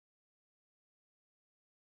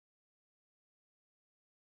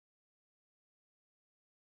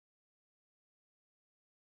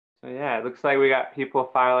So yeah, it looks like we got people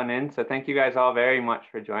filing in. So thank you guys all very much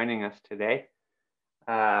for joining us today.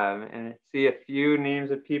 And I see a few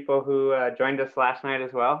names of people who joined us last night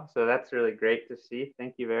as well. So that's really great to see.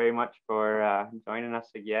 Thank you very much for joining us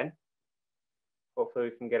again. Hopefully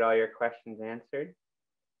we can get all your questions answered.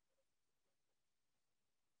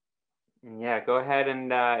 And yeah, go ahead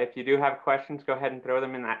and if you do have questions, go ahead and throw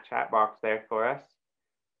them in that chat box there for us.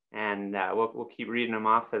 And we'll keep reading them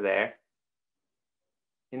off of there.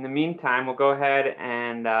 In the meantime, we'll go ahead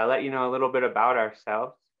and let you know a little bit about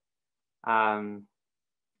ourselves.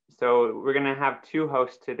 So we're going to have two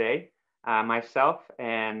hosts today, myself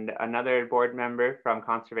and another board member from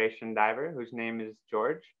Conservation Diver, whose name is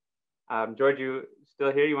George. George, you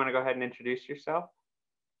still here? You want to go ahead and introduce yourself?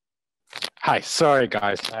 Hi, sorry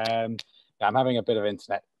guys. I'm having a bit of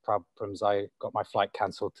internet problems. I got my flight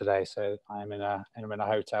cancelled today, so I'm in a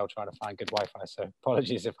hotel trying to find good Wi-Fi. So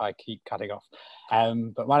apologies if I keep cutting off.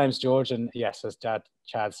 But my name's George, and yes, as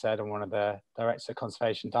Chad said, I'm one of the directors of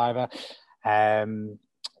Conservation Diver.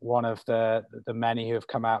 One of the many who have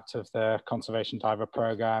come out of the Conservation Diver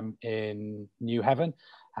program in New Haven,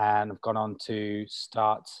 and I've gone on to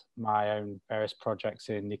start my own various projects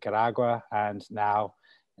in Nicaragua and now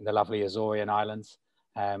in the lovely Azorian Islands,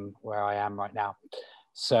 where I am right now.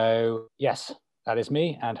 So yes, that is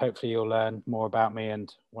me, and hopefully you'll learn more about me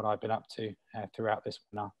and what I've been up to throughout this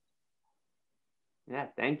webinar. Yeah,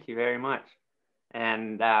 thank you very much.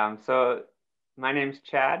 And so my name's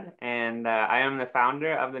Chad, and I am the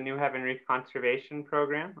founder of the New Haven Reef Conservation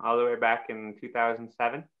Program all the way back in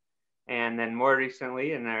 2007. And then more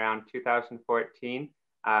recently, in around 2014,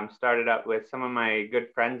 started up with some of my good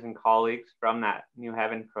friends and colleagues from that New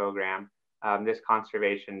Haven program, this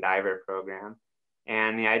Conservation Diver program.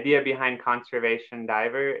 And the idea behind Conservation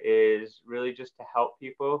Diver is really just to help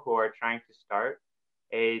people who are trying to start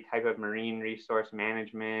a type of marine resource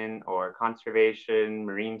management or conservation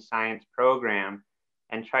marine science program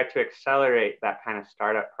and try to accelerate that kind of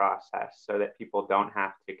startup process so that people don't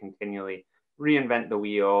have to continually reinvent the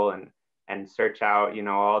wheel and search out,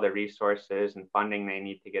 all the resources and funding they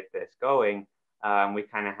need to get this going. We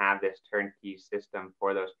kind of have this turnkey system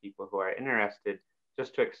for those people who are interested,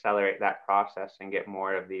 just to accelerate that process and get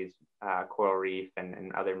more of these coral reef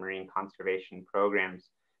and other marine conservation programs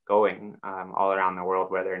going all around the world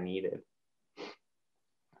where they're needed.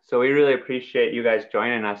 So we really appreciate you guys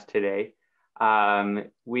joining us today.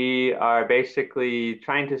 We are basically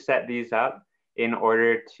trying to set these up in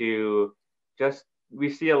order to we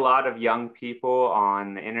see a lot of young people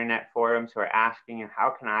on the internet forums who are asking, how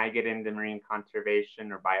can I get into marine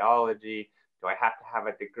conservation or biology? Do I have to have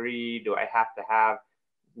a degree? Do I have to have,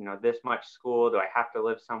 this much school? Do I have to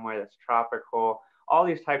live somewhere that's tropical? All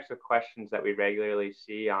these types of questions that we regularly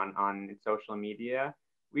see on social media.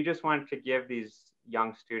 We just wanted to give these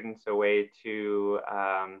young students a way to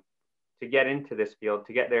get into this field,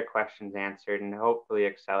 to get their questions answered, and hopefully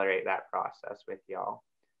accelerate that process with y'all.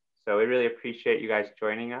 So we really appreciate you guys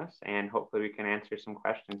joining us, and hopefully we can answer some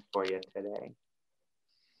questions for you today.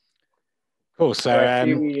 Cool.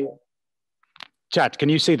 So Chad, can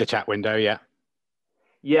you see the chat window? Yeah.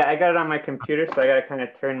 Yeah, I got it on my computer, so I got to kind of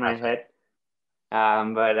turn my head.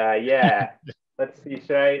 Yeah, let's see.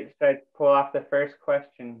 Should I pull off the first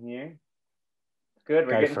question here? Good.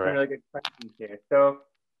 We're getting some really good questions here. So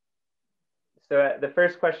the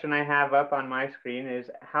first question I have up on my screen is,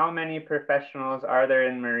 how many professionals are there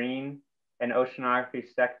in marine and oceanography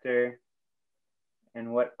sector,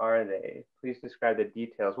 and what are they? Please describe the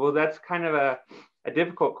details. Well, that's kind of a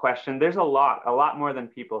difficult question. There's a lot more than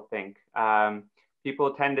people think.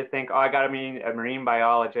 People tend to think, oh, I got to be a marine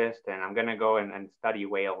biologist and I'm going to go and study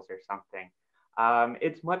whales or something.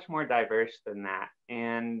 It's much more diverse than that.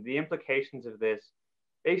 And the implications of this,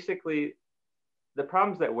 basically, the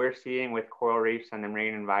problems that we're seeing with coral reefs and the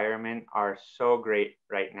marine environment are so great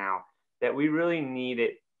right now that we really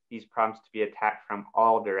need these problems to be attacked from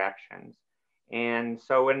all directions. And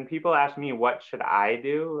so when people ask me, what should I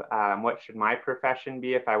do? What should my profession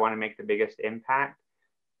be if I want to make the biggest impact?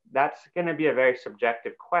 That's going to be a very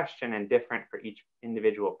subjective question and different for each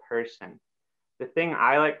individual person. The thing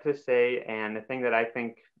I like to say, and the thing that I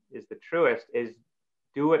think is the truest, is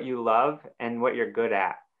do what you love and what you're good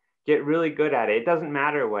at. Get really good at it. It doesn't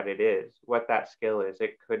matter what it is, what that skill is.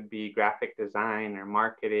 It could be graphic design or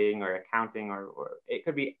marketing or accounting, or it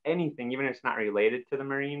could be anything, even if it's not related to the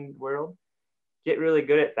marine world. Get really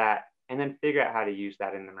good at that and then figure out how to use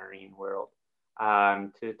that in the marine world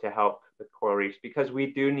to help with coral reefs, because we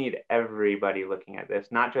do need everybody looking at this,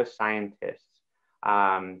 not just scientists.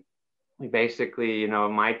 We basically,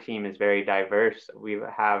 my team is very diverse. We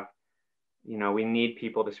have we need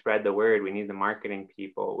people to spread the word. We need the marketing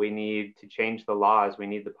people. We need to change the laws. We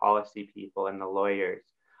need the policy people and the lawyers.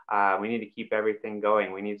 We need to keep everything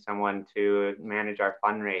going. We need someone to manage our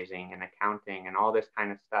fundraising and accounting and all this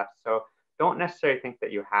kind of stuff. So don't necessarily think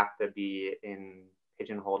that you have to be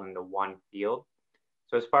pigeonholed into one field.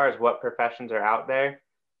 So as far as what professions are out there,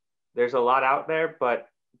 there's a lot out there, but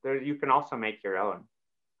you can also make your own.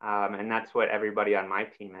 And that's what everybody on my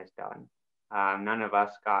team has done. None of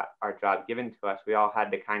us got our job given to us. We all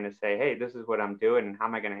had to kind of say, hey, this is what I'm doing, and how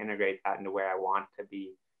am I going to integrate that into where I want to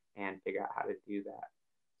be and figure out how to do that.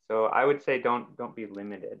 So I would say don't be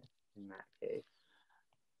limited in that case.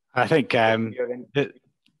 I think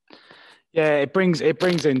it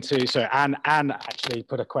brings into, so Anne actually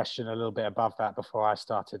put a question a little bit above that before I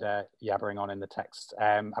started yabbering on in the text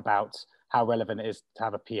about how relevant it is to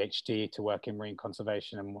have a PhD to work in marine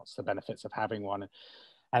conservation and what's the benefits of having one.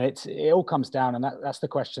 And it all comes down, and that's the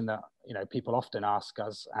question that people often ask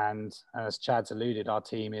us. And as Chad's alluded, our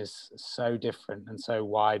team is so different and so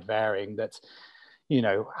wide varying that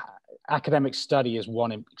academic study is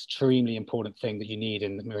one extremely important thing that you need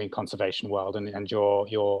in the marine conservation world, and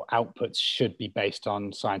your outputs should be based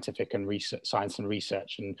on scientific and science and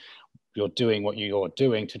research, and you're doing what you're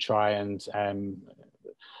doing to try and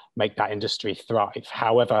make that industry thrive.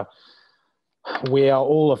 However, we are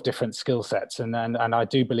all of different skill sets, and I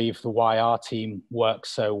do believe the why our team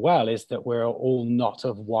works so well is that we're all not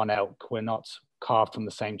of one ilk. We're not carved from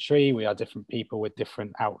the same tree. We are different people with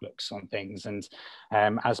different outlooks on things, and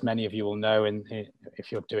as many of you will know,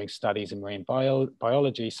 if you're doing studies in marine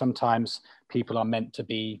biology, sometimes people are meant to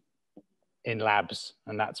be in labs,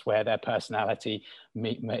 and that's where their personality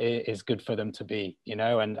is good for them to be,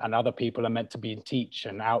 and other people are meant to be teach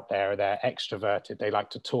and out there. They're extroverted, they like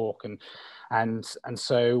to talk, and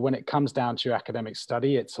so when it comes down to your academic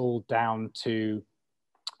study, it's all down to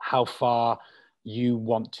how far you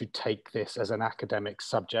want to take this as an academic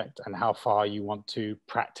subject and how far you want to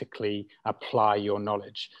practically apply your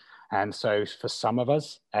knowledge. And so for some of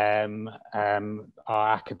us,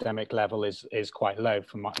 our academic level is quite low.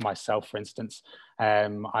 For myself, for instance,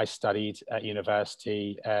 I studied at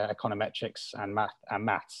university econometrics and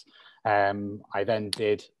maths. I then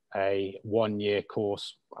did a one-year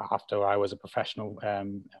course after I was a professional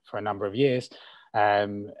for a number of years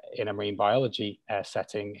in a marine biology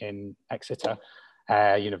setting in Exeter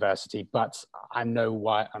University, but I'm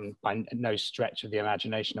by no stretch of the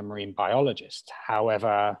imagination a marine biologist.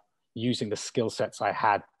 However, using the skill sets I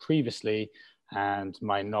had previously and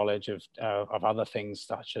my knowledge of other things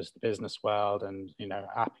such as the business world and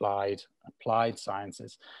applied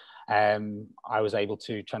sciences, I was able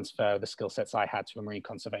to transfer the skill sets I had to a marine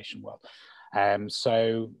conservation world.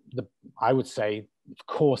 So I would say, of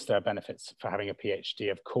course, there are benefits for having a PhD.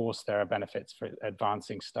 Of course, there are benefits for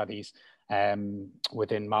advancing studies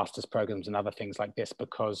within master's programs and other things like this,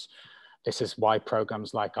 because this is why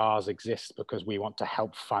programs like ours exist, because we want to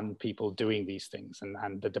help fund people doing these things,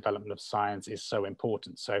 and the development of science is so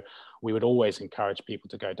important. So we would always encourage people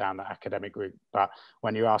to go down the academic route. But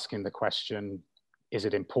when you're asking the question, is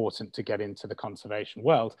it important to get into the conservation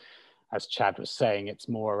world? As Chad was saying, it's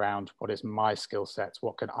more around what is my skill sets,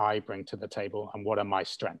 what can I bring to the table, and what are my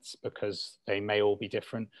strengths, because they may all be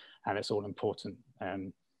different, and it's all important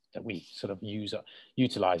that we sort of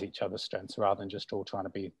utilize each other's strengths rather than just all trying to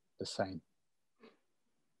be the same.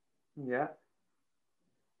 Yeah,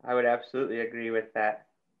 I would absolutely agree with that.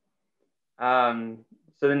 So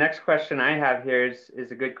the next question I have here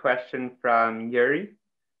is a good question from Yuri.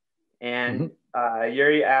 And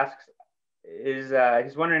Yuri asks, he's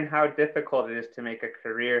wondering how difficult it is to make a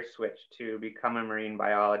career switch to become a marine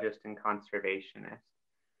biologist and conservationist.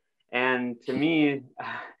 And to me,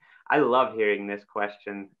 I love hearing this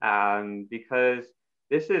question because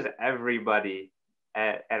this is everybody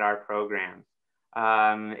at our programs.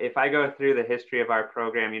 If I go through the history of our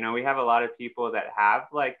program, we have a lot of people that have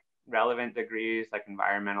like relevant degrees like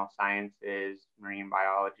environmental sciences, marine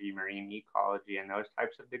biology, marine ecology, and those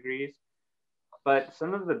types of degrees. But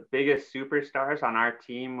some of the biggest superstars on our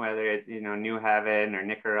team, whether it's New Haven or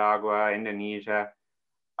Nicaragua, Indonesia,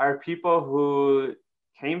 are people who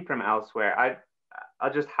came from elsewhere.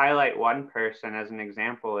 I'll just highlight one person as an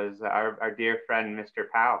example, is our dear friend, Mr.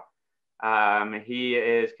 Powell. He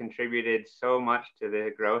has contributed so much to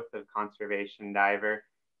the growth of Conservation Diver,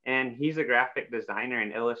 and he's a graphic designer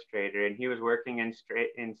and illustrator, and he was working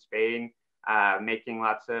in Spain, making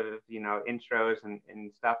lots of intros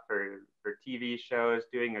and stuff for TV shows,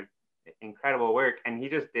 doing incredible work, and he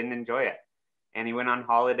just didn't enjoy it. And he went on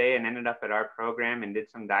holiday and ended up at our program and did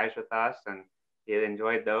some dives with us, and he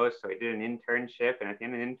enjoyed those. So he did an internship, and at the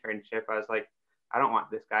end of the internship, I was like, I don't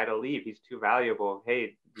want this guy to leave. He's too valuable.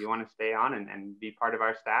 Hey, do you want to stay on and be part of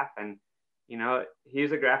our staff? And, you know,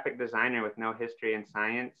 he's a graphic designer with no history in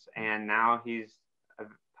science, and now he's a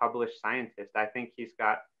published scientist. I think he's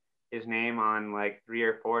got his name on like 3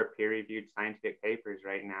 or 4 peer-reviewed scientific papers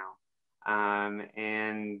right now,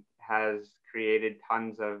 and has created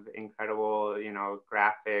tons of incredible, you know,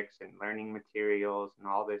 graphics and learning materials and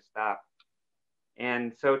all this stuff.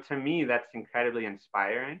 And so to me, that's incredibly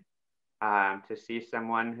inspiring, to see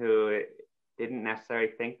someone who didn't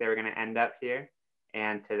necessarily think they were going to end up here,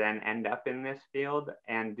 and to then end up in this field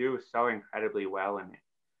and do so incredibly well in it.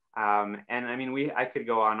 And I mean, I could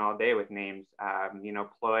go on all day with names. You know,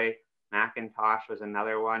 Ploy McIntosh was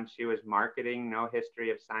another one. She was marketing, no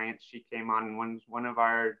history of science. She came on and one of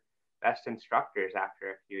our best instructors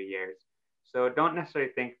after a few years. So don't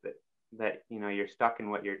necessarily think that you know, you're stuck in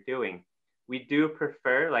what you're doing. We do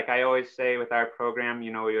prefer, like I always say with our program,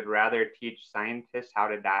 you know, we would rather teach scientists how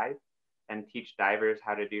to dive than teach divers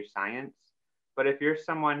how to do science. But if you're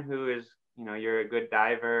someone who is, you know, you're a good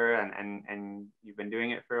diver and you've been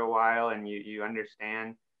doing it for a while, and you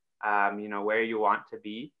understand, you know, where you want to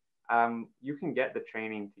be, you can get the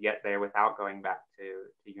training to get there without going back to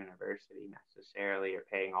university necessarily, or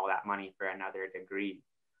paying all that money for another degree.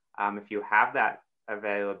 If you have that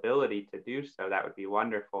availability to do so, that would be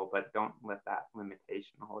wonderful, but don't let that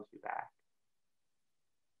limitation hold you back.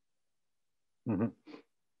 Mm-hmm.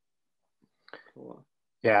 Cool.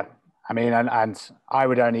 Yeah, I mean, and I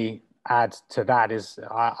would only add to that is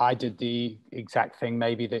I did the exact thing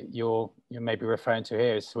maybe that you're maybe referring to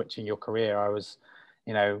here, is switching your career. I was,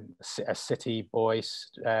 you know, a city boy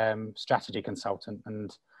strategy consultant,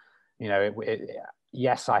 and you know,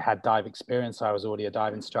 yes, I had dive experience. I was already a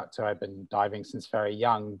dive instructor. I've been diving since very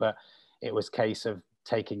young, but it was a case of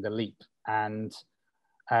taking the leap. And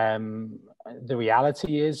the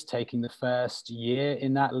reality is, taking the first year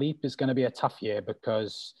in that leap is going to be a tough year,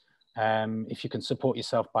 because if you can support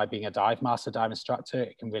yourself by being a dive master, dive instructor,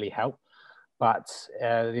 it can really help. But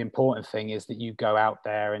the important thing is that you go out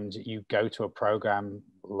there and you go to a program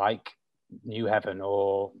like New Heaven,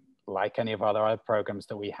 or like any of our other programs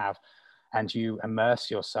that we have, and you immerse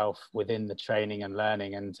yourself within the training and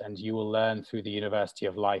learning, and you will learn through the University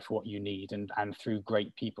of Life what you need, and through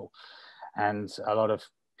great people. And a lot of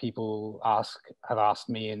people have asked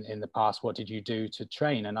me in the past, what did you do to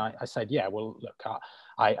train? And I said, yeah, well, look,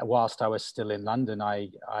 whilst I was still in London, I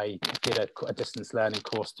did a distance learning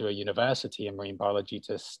course through a university in marine biology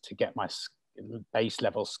to get my base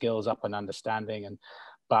level skills up and understanding.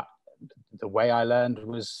 But the way I learned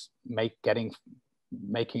was making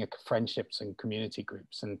friendships and community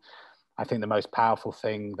groups. And I think the most powerful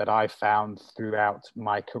thing that I've found throughout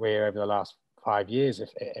my career over the last 5 years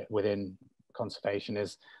within conservation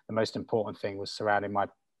is the most important thing was surrounding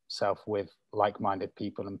myself with like-minded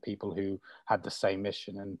people and people who had the same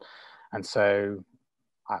mission. And so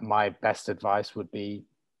my best advice would be,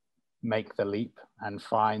 make the leap and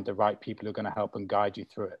find the right people who are going to help and guide you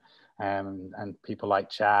through it. And people like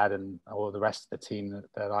Chad and all the rest of the team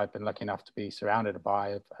that I've been lucky enough to be surrounded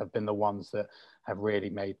by have been the ones that have really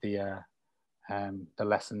made the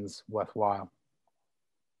lessons worthwhile.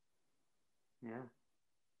 Yeah,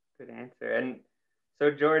 good answer. And so,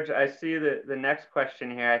 George, I see the next question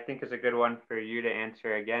here, I think, is a good one for you to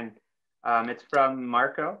answer again. It's from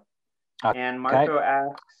Marco. Okay. And Marco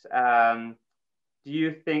asks, do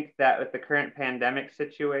you think that with the current pandemic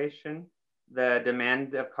situation, the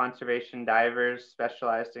demand of conservation divers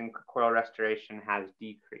specialized in coral restoration has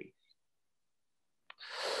decreased?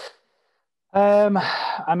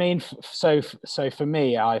 I mean, so for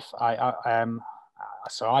me, I've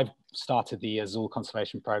started the Azul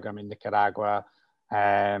Conservation Program in Nicaragua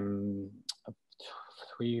 4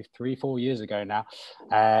 years ago now,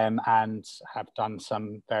 and have done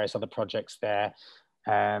some various other projects there.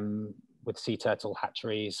 With sea turtle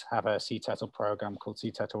hatcheries, have a sea turtle program called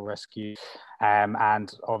Sea Turtle Rescue,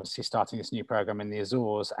 and obviously starting this new program in the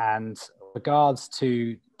Azores. And regards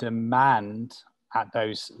to demand at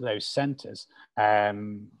those centers,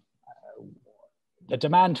 the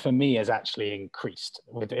demand for me has actually increased.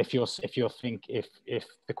 If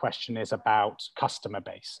the question is about customer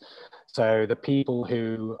base, so the people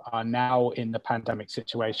who are now in the pandemic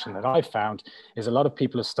situation that I've found is a lot of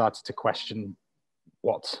people have started to question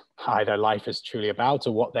what either life is truly about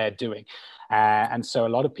or what they're doing. And so a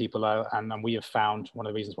lot of people are, and we have found one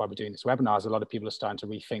of the reasons why we're doing this webinar is a lot of people are starting to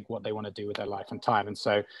rethink what they want to do with their life and time. And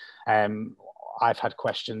so I've had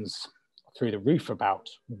questions through the roof about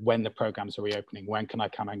when the programs are reopening, when can I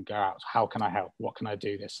come and go out, how can I help, what can I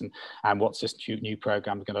do this, and what's this new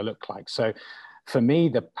program going to look like. So for me,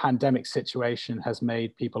 the pandemic situation has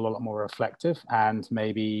made people a lot more reflective and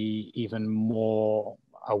maybe even more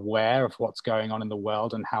aware of what's going on in the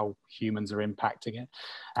world and how humans are impacting it.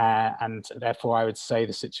 And therefore, I would say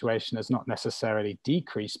the situation has not necessarily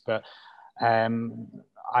decreased, but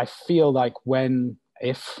I feel like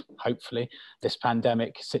if hopefully this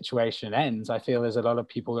pandemic situation ends, I feel there's a lot of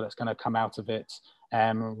people that's going to come out of it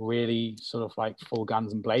really sort of like full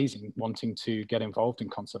guns and blazing, wanting to get involved in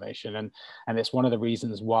conservation. And it's one of the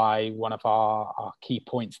reasons why one of our key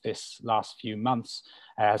points this last few months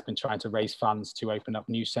has been trying to raise funds to open up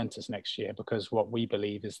new centres next year, because what we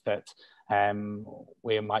believe is that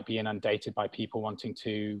we might be inundated by people wanting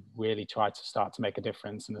to really try to start to make a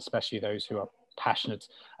difference, and especially those who are passionate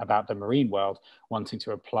about the marine world, wanting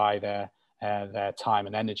to apply their time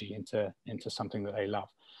and energy into something that they love.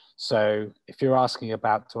 So if you're asking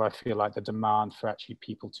about, do I feel like the demand for actually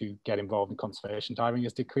people to get involved in conservation diving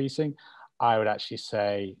is decreasing, I would actually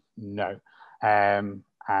say no. And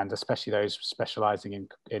especially those specializing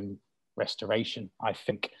in restoration, I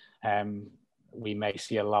think we may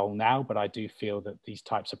see a lull now, but I do feel that these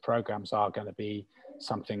types of programs are going to be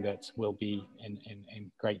something that will be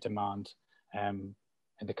in great demand in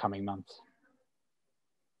the coming months.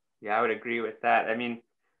 Yeah, I would agree with that. I mean,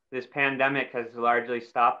 this pandemic has largely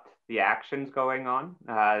stopped the actions going on.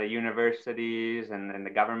 The universities and the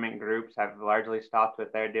government groups have largely stopped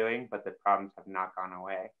what they're doing, but the problems have not gone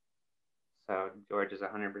away. So George is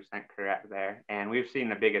 100% correct there. And we've seen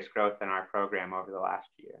the biggest growth in our program over the last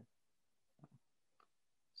year.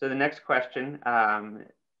 So the next question,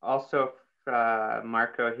 also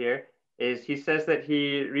Marco here, is he says that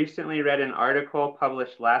he recently read an article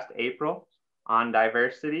published last April on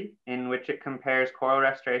diversity, in which it compares coral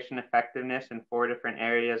restoration effectiveness in 4 different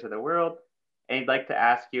areas of the world. And he'd like to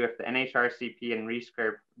ask you if the NHRCP and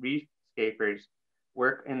reefscapers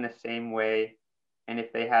work in the same way, and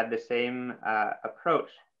if they had the same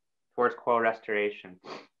approach towards coral restoration.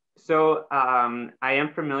 So I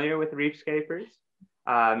am familiar with reefscapers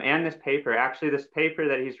and this paper. Actually, this paper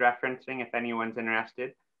that he's referencing, if anyone's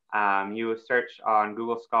interested, you would search on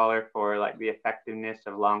Google Scholar for like the effectiveness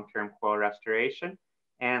of long-term coral restoration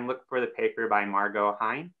and look for the paper by Margot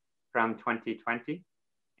Hein from 2020.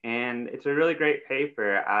 And it's a really great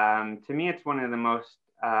paper. To me, it's one of the most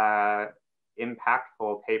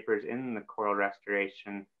impactful papers in the coral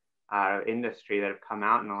restoration industry that have come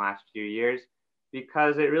out in the last few years,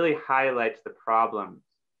 because it really highlights the problems.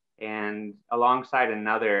 And alongside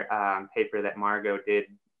another paper that Margot did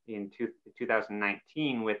in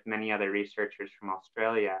 2019 with many other researchers from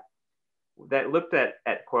Australia that looked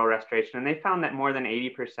at coral restoration, and they found that more than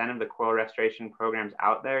 80% of the coral restoration programs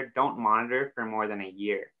out there don't monitor for more than a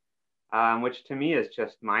year, which to me is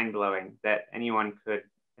just mind-blowing that anyone could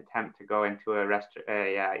attempt to go into a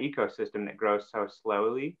ecosystem that grows so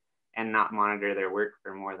slowly and not monitor their work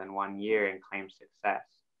for more than 1 year and claim success.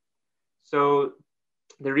 So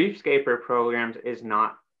the Reefscaper programs is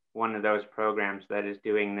not one of those programs that is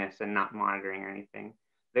doing this and not monitoring or anything.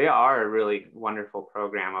 They are a really wonderful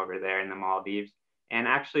program over there in the Maldives. And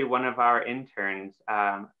actually one of our interns,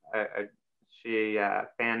 Fan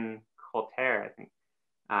Colter, I think,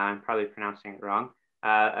 I'm probably pronouncing it wrong,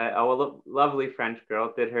 a lovely French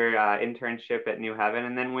girl, did her internship at New Haven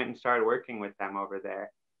and then went and started working with them over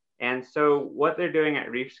there. And so what they're doing at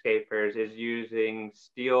Reefscapers is using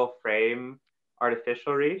steel frame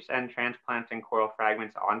artificial reefs and transplanting coral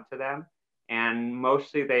fragments onto them. And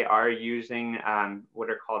mostly they are using what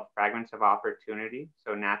are called fragments of opportunity.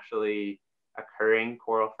 So naturally occurring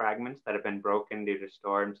coral fragments that have been broken due to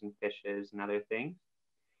storms and fishes and other things.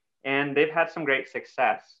 And they've had some great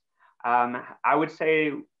success. I would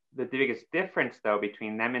say the biggest difference though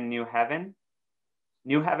between them and New Haven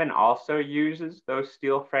also uses those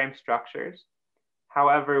steel frame structures.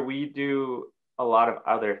 However, we do a lot of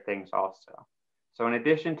other things also. So in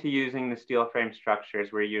addition to using the steel frame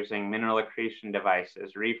structures, we're using mineral accretion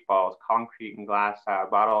devices, reef balls, concrete and glass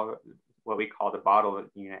bottle, what we call the bottle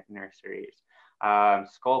unit nurseries,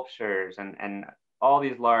 sculptures, and all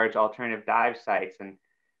these large alternative dive sites. And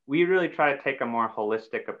we really try to take a more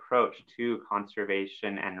holistic approach to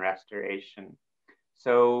conservation and restoration.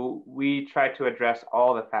 So we try to address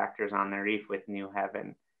all the factors on the reef with New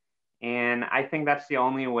Haven. And I think that's the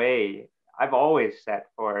only way. I've always said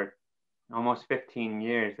for almost 15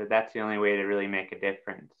 years that that's the only way to really make a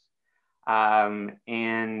difference.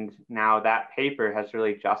 And now that paper has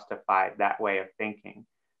really justified that way of thinking,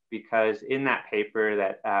 because in that paper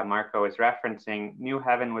that Marco is referencing, New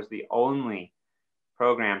Haven was the only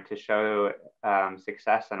program to show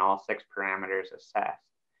success in all 6 parameters assessed.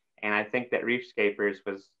 And I think that Reefscapers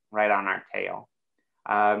was right on our tail.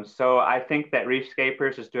 So I think that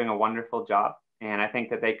Reefscapers is doing a wonderful job, and I think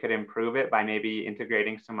that they could improve it by maybe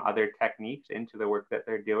integrating some other techniques into the work that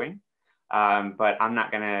they're doing. But I'm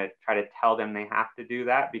not going to try to tell them they have to do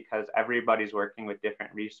that, because everybody's working with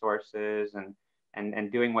different resources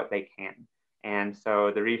and doing what they can. And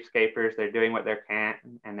so the Reefscapers, they're doing what they can,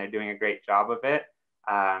 and they're doing a great job of it.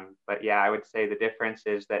 But yeah, I would say the difference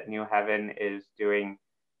is that New Haven is doing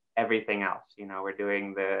everything else. You know, we're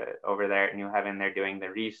doing over there at New Haven, they're doing the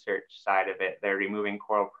research side of it. They're removing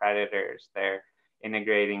coral predators. They're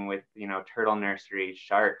integrating with, you know, turtle nurseries,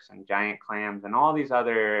 sharks and giant clams and all these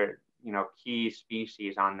other, you know, key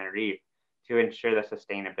species on the reef to ensure the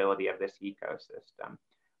sustainability of this ecosystem.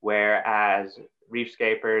 Whereas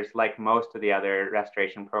Reefscapers, like most of the other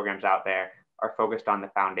restoration programs out there, are focused on the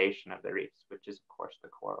foundation of the reefs, which is of course the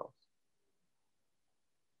corals.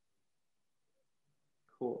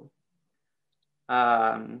 Cool.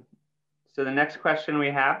 So the next question we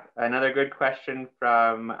have, another good question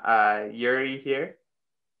from Yuri here.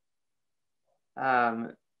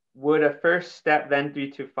 Would a first step then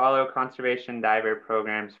be to follow conservation diver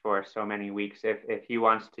programs for so many weeks if he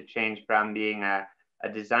wants to change from being a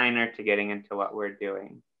designer to getting into what we're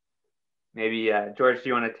doing? Maybe George, do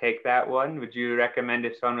you want to take that one? Would you recommend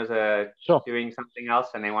if someone was Sure. doing something else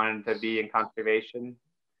and they wanted to be in conservation,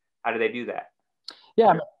 how do they do that?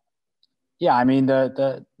 Yeah, I mean,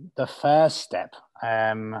 the first step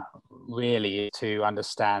really is to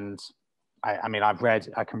understand. I mean, I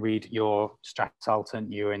can read your strat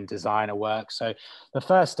consultant, you're in designer work. So the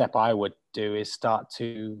first step I would do is start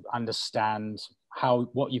to understand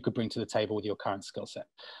what you could bring to the table with your current skill set.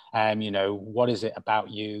 You know, what is it about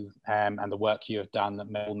you and the work you have done that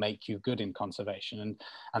will make you good in conservation,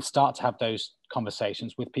 and start to have those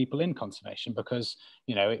conversations with people in conservation. Because,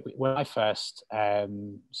 you know, when I first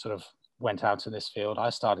sort of went out to this field, I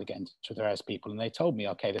started getting to with various people, and they told me,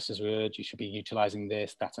 okay, this is good, you should be utilizing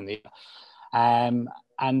this, that, and the other.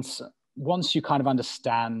 And once you kind of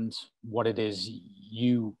understand what it is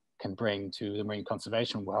you can bring to the marine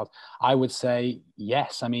conservation world, I would say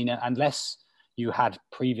yes. I mean, unless you had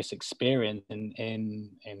previous experience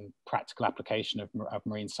in practical application of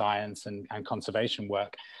marine science and conservation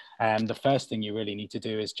work, the first thing you really need to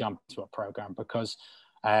do is jump into a program, because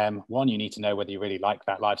one, you need to know whether you really like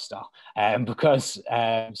that lifestyle, because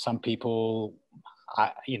some people,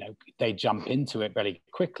 you know, they jump into it really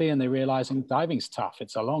quickly and they realize diving's tough.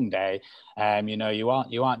 It's a long day. You know, you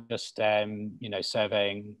aren't just you know,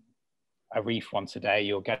 surveying a reef once a day.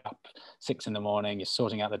 You'll get up 6 in the morning, you're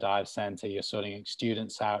sorting out the dive center, you're sorting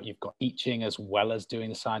students out, you've got teaching as well as doing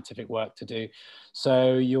the scientific work to do.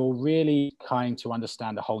 So you're really trying to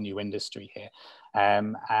understand a whole new industry here.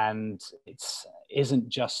 And it isn't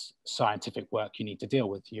just scientific work you need to deal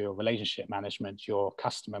with. Your relationship management, your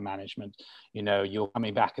customer management, you know, you're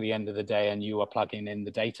coming back at the end of the day and you are plugging in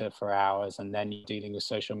the data for hours, and then you're dealing with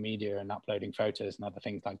social media and uploading photos and other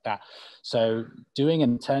things like that. So doing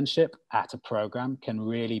an internship at a program can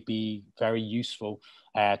really be very useful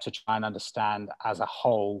to try and understand as a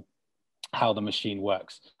whole how the machine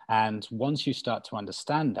works. And once you start to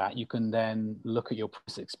understand that, you can then look at your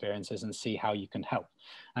previous experiences and see how you can help.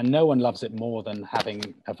 And no one loves it more than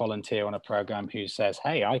having a volunteer on a program who says,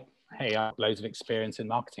 hey, I have loads of experience in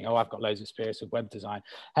marketing. Oh, I've got loads of experience with web design.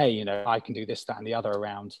 Hey, you know, I can do this, that, and the other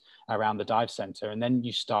around the dive center. And then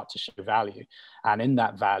you start to show value. And in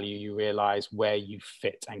that value, you realize where you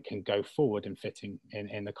fit and can go forward in fitting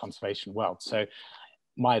in the conservation world. So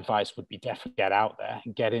my advice would be definitely get out there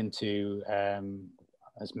and get into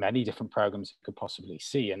as many different programs you could possibly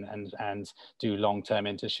see, and do long-term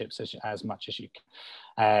internships as much as you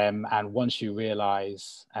can. And once you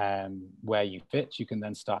realize where you fit, you can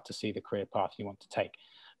then start to see the career path you want to take.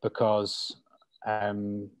 Because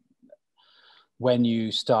when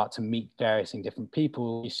you start to meet various different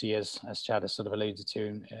people, you see, as Chad has sort of alluded to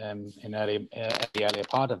in the earlier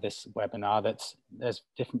part of this webinar, that there's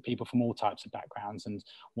different people from all types of backgrounds. And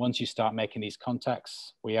once you start making these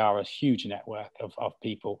contacts, we are a huge network of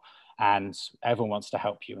people, and everyone wants to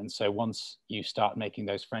help you. And so once you start making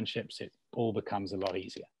those friendships, it all becomes a lot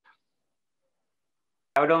easier.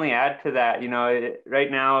 I would only add to that, you know, right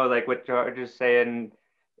now, like what George is saying,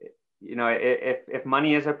 you know, if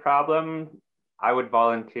money is a problem, I would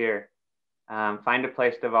volunteer. Find a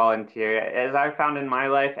place to volunteer. As I've found in my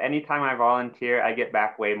life, anytime I volunteer, I get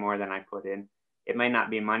back way more than I put in. It may not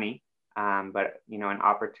be money, but, you know, and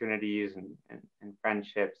opportunities and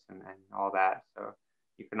friendships and all that. So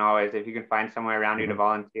you can always, if you can find somewhere around you to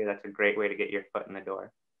volunteer, that's a great way to get your foot in the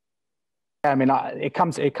door. I mean, it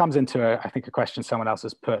comes into I think a question someone else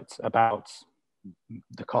has put about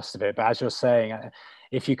the cost of it. But as you're saying,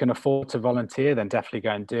 if you can afford to volunteer, then definitely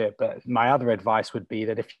go and do it. But my other advice would be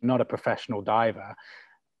that if you're not a professional diver,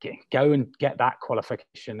 go and get that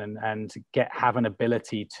qualification and have an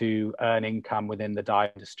ability to earn income within the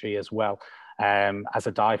dive industry as well, as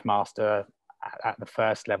a dive master at the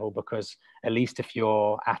first level, because at least if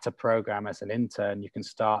you're at a program as an intern, you can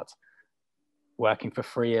start working for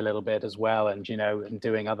free a little bit as well, and and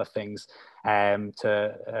doing other things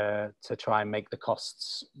to try and make the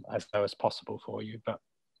costs as low as possible for you. But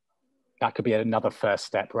that could be another first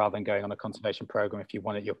step, rather than going on a conservation program if you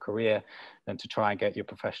want it your career, then to try and get your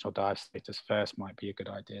professional dive status first might be a good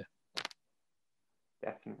idea.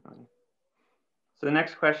 Definitely. So the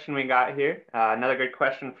next question we got here, another good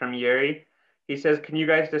question from Yuri. He says, can you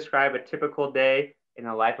guys describe a typical day in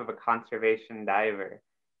the life of a conservation diver?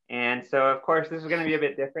 And so, of course, this is going to be a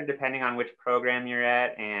bit different depending on which program you're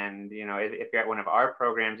at. And, if you're at one of our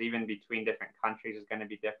programs, even between different countries is going to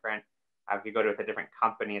be different. If you go to a different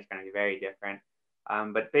company, it's going to be very different.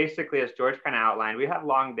 But basically, as George kind of outlined, we have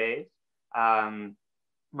long days.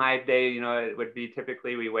 My day, it would be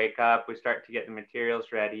typically we wake up, we start to get the materials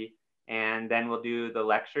ready, and then we'll do the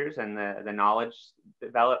lectures and the knowledge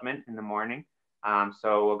development in the morning.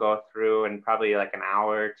 So we'll go through and probably like an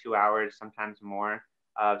hour, 2 hours, sometimes more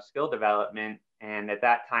of skill development. And at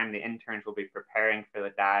that time, the interns will be preparing for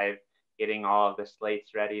the dive, getting all of the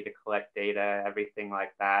slates ready to collect data, everything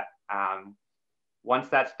like that. Once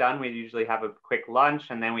that's done, we usually have a quick lunch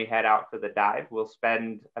and then we head out for the dive. We'll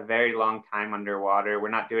spend a very long time underwater. We're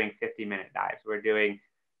not doing 50-minute dives. We're doing,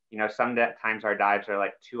 sometimes our dives are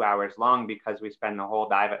like 2 hours long because we spend the whole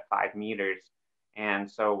dive at 5 meters.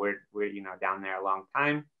 And so we're down there a long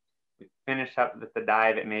time. We finish up with the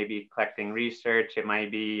dive. It may be collecting research. It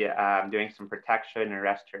might be doing some protection or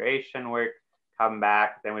restoration work. Come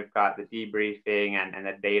back, then we've got the debriefing and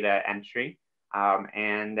the data entry.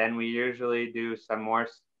 And then we usually do some more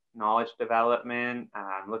knowledge development,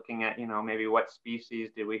 looking at, maybe what species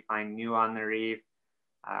did we find new on the reef,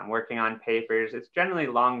 working on papers. It's generally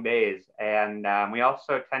long days. And we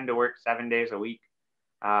also tend to work 7 days a week.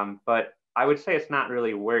 But I would say it's not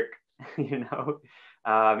really work,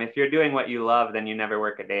 If you're doing what you love, then you never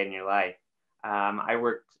work a day in your life. I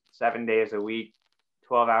worked 7 days a week,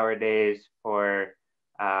 12-hour days for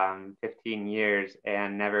 15 years,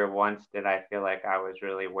 and never once did I feel like I was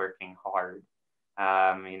really working hard.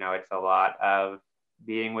 It's a lot of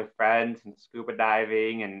being with friends and scuba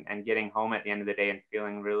diving and getting home at the end of the day and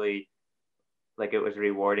feeling really like it was a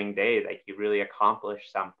rewarding day, like you really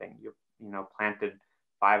accomplished something. You planted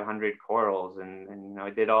 500 corals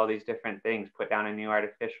and did all these different things, put down a new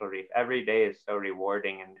artificial reef. Every day is so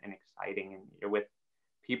rewarding and exciting, and you're with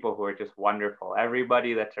people who are just wonderful.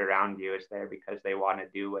 Everybody that's around you is there because they want to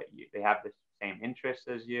do they have the same interests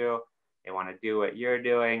as you. They want to do what you're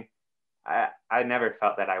doing. I never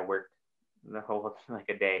felt that I worked the whole, like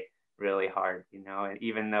a day really hard, and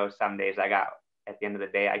even though some days at the end of the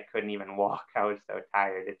day, I couldn't even walk. I was so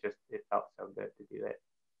tired. It felt so good to do it.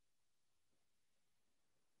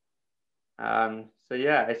 So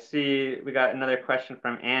yeah, I see we got another question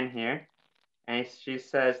from Anne here. And she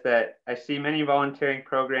says that I see many volunteering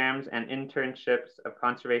programs and internships of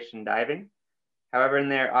conservation diving. However,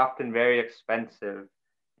 they're often very expensive.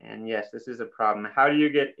 And yes, this is a problem. How do you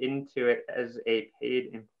get into it as a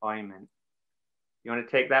paid employment? You want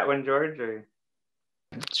to take that one, George? Or?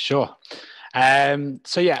 Sure.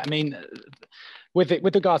 So yeah, I mean, with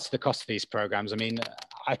regards to the cost of these programs, I mean,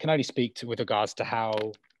 I can only speak with regards to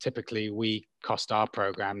how typically we cost our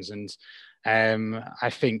programs, and I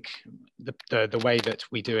think the way that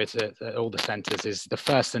we do it at all the centres is the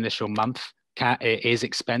first initial month it is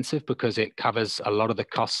expensive because it covers a lot of the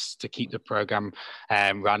costs to keep the program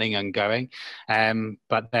running and going.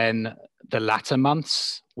 But then the latter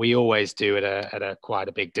months, we always do it at a quite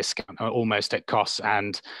a big discount, almost at cost,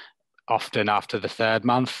 and often after the third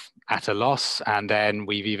month at a loss. And then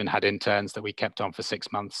we've even had interns that we kept on for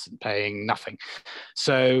 6 months paying nothing.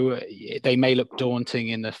 So they may look daunting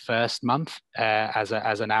in the first month as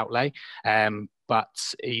an outlay,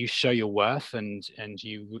 but you show your worth and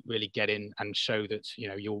you really get in and show that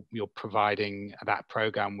you're providing that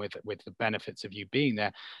program with the benefits of you being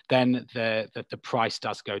there. Then the price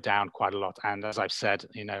does go down quite a lot. And as I've said,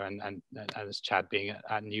 and as Chad being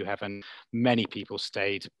at New Haven, many people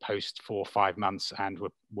stayed post 4 or 5 months and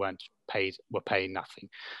were paying nothing.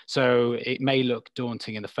 So it may look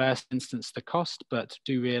daunting in the first instance, the cost, but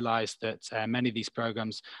do realize that many of these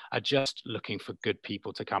programs are just looking for good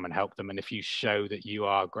people to come and help them. And if you show that you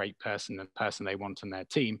are a great person and the person they want on their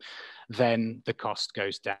team, then the cost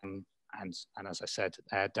goes down and as I said,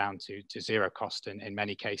 down to zero cost in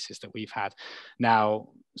many cases that we've had. Now,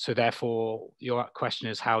 so therefore, your question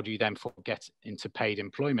is, how do you then get into paid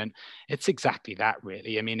employment? It's exactly that,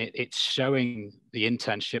 really. I mean, it's showing the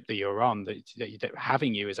internship that you're on, that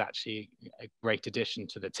having you is actually a great addition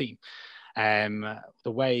to the team.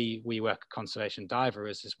 The way we work at Conservation Diver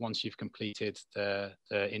is once you've completed the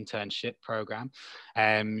internship program,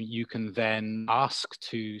 you can then ask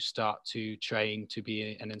to start to train to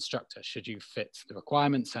be an instructor should you fit the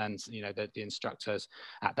requirements, and the instructors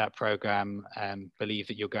at that program believe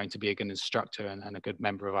that you're going to be a good instructor and a good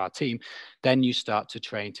member of our team. Then you start to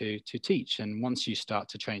train to teach, and once you start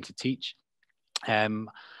to train to teach,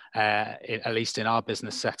 at least in our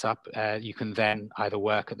business setup, you can then either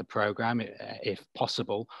work at the program if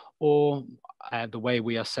possible, or the way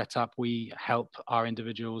we are set up, we help our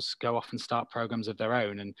individuals go off and start programs of their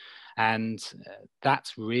own. And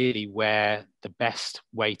that's really where the best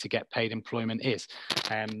way to get paid employment is.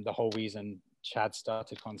 The whole reason Chad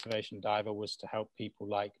started Conservation Diver was to help people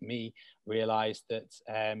like me realize that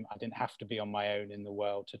I didn't have to be on my own in the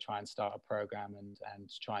world to try and start a program and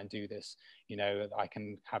try and do this. I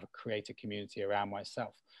can create a community around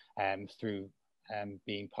myself through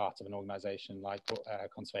being part of an organization like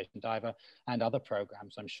Conservation Diver and other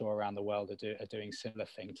programs I'm sure around the world are doing similar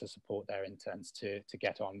things to support their interns to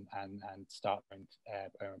get on and start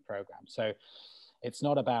their own program. So it's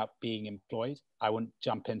not about being employed. I wouldn't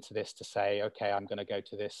jump into this to say, okay, I'm going to go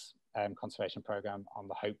to this conservation program on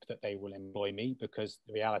the hope that they will employ me, because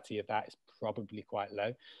the reality of that is probably quite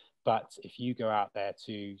low. But if you go out there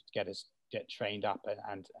to get trained up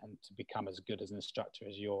and to become as good as an instructor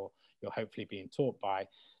as you're hopefully being taught by,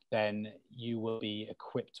 then you will be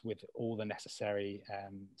equipped with all the necessary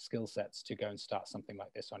skill sets to go and start something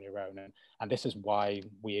like this on your own. And this is why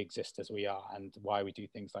we exist as we are, and why we do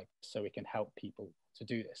things like this, so we can help people to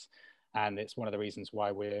do this. And it's one of the reasons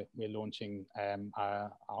why we're launching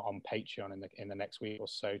on Patreon in the next week or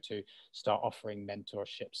so, to start offering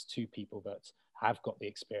mentorships to people that have got the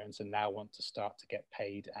experience and now want to start to get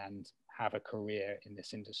paid and have a career in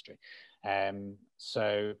this industry.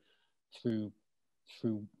 So through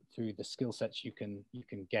the skill sets you can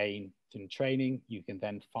gain in training, you can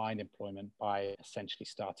then find employment by essentially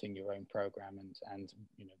starting your own program, and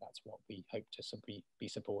that's what we hope to be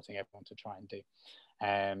supporting everyone to try and do.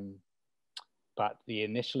 But the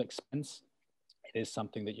initial expense, it is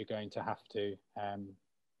something that you're going to have to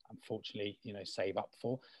unfortunately save up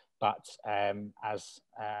for. But as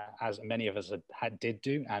many of us did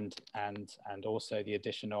do, and also the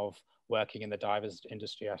addition of working in the divers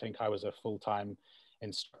industry, I think I was a full-time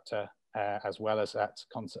instructor as well as at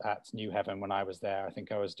New Haven when I was there. I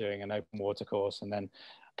think I was doing an open water course and then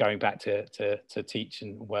going back to teach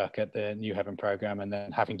and work at the New Haven program, and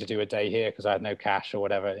then having to do a day here because I had no cash or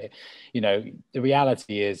whatever. The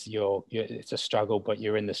reality is it's a struggle, but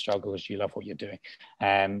you're in the struggle as you love what you're doing.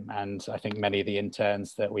 And I think many of the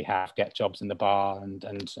interns that we have get jobs in the bar,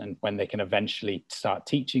 and when they can eventually start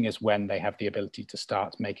teaching is when they have the ability to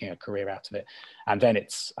start making a career out of it. And then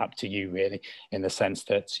it's up to you, really, in the sense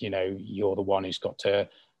that you're the one who's got to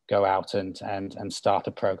go out and start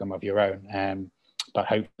a program of your own. But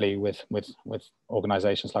hopefully with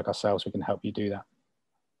organizations like ourselves, we can help you do that.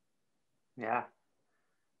 Yeah,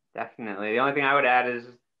 definitely. The only thing I would add is,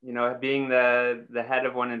 being the head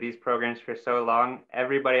of one of these programs for so long,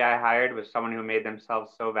 everybody I hired was someone who made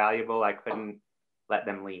themselves so valuable, I couldn't let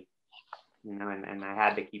them leave, and I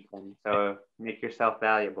had to keep them. So make yourself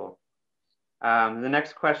valuable. The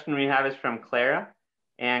next question we have is from Clara.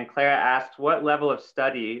 And Clara asked, what level of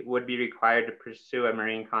study would be required to pursue a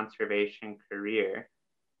marine conservation career?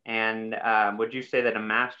 And would you say that a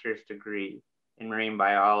master's degree in marine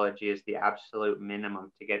biology is the absolute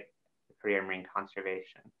minimum to get a career in marine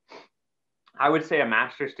conservation? I would say a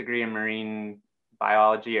master's degree in marine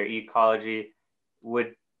biology or ecology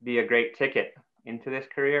would be a great ticket into this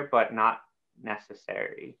career, but not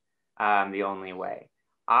necessary, the only way.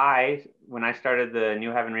 When I started the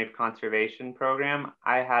New Haven Reef Conservation Program,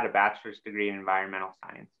 I had a bachelor's degree in environmental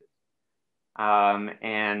sciences.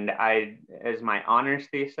 And as my honors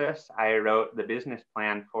thesis, I wrote the business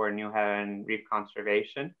plan for New Haven Reef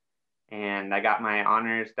Conservation. And I got my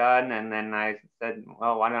honors done. And then I said,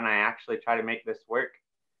 well, why don't I actually try to make this work?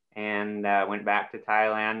 And went back to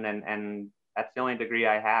Thailand. And that's the only degree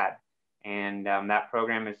I had. And that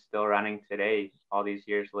program is still running today, all these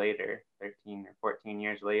years later, 13 or 14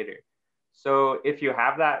 years later. So if you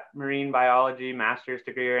have that marine biology master's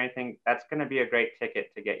degree or anything, that's going to be a great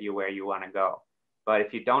ticket to get you where you want to go. But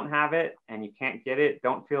if you don't have it and you can't get it,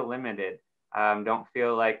 don't feel limited. Don't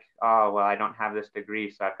feel like, oh, well, I don't have this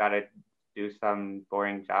degree, so I've got to do some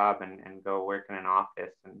boring job and go work in an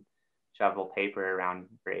office and shovel paper around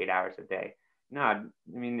for 8 hours a day. No, I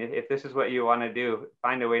mean, if this is what you want to do,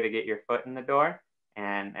 find a way to get your foot in the door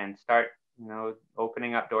and start,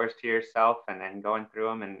 opening up doors to yourself and then going through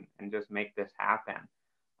them and just make this happen.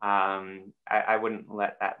 I wouldn't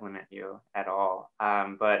let that limit you at all.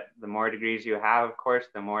 But the more degrees you have, of course,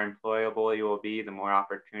 the more employable you will be, the more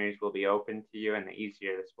opportunities will be open to you, and the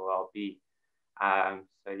easier this will all be.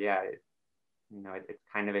 So yeah, it's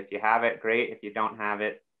kind of, if you have it, great. If you don't have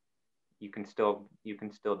it, you can still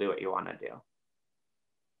do what you want to do.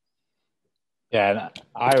 Yeah,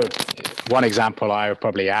 one example I would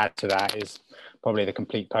probably add to that is probably the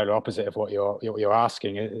complete polar opposite of what you're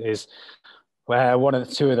asking, is where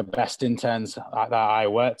two of the best interns that I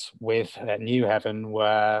worked with at New Haven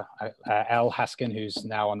were Elle Haskin, who's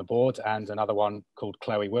now on the board, and another one called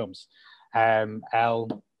Chloe Wilms.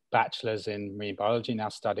 Elle, bachelor's in marine biology, now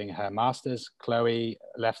studying her master's. Chloe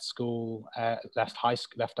left at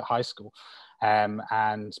high school,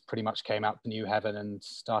 and pretty much came out to New Haven and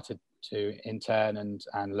started to intern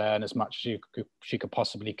and learn as much as she could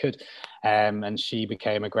possibly could. And she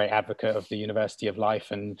became a great advocate of the University of Life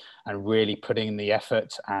and really putting in the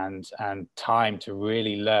effort and time to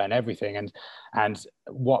really learn everything. And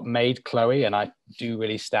what made Chloe, and I do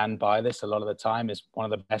really stand by this a lot of the time, is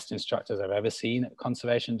one of the best instructors I've ever seen at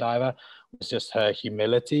Conservation Diver, was just her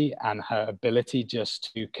humility and her ability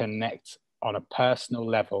just to connect on a personal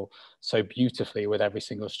level so beautifully with every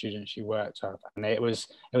single student she worked with. And it was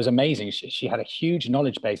amazing. She had a huge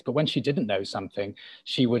knowledge base, but when she didn't know something,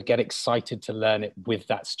 she would get excited to learn it with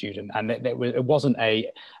that student. And it wasn't a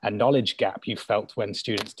knowledge gap you felt when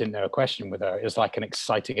students didn't know a question with her. It was like an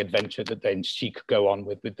exciting adventure that then she could go on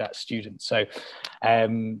with that student. So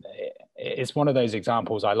it's one of those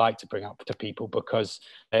examples I like to bring up to people, because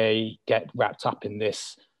they get wrapped up in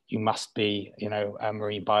this, you must be, a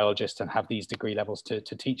marine biologist and have these degree levels to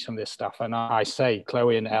teach them this stuff. And I say,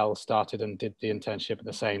 Chloe and Elle started and did the internship at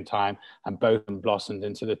the same time, and both of them blossomed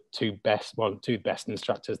into the two best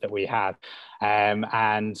instructors that we had.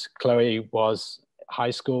 And Chloe was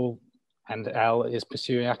high school, and Elle is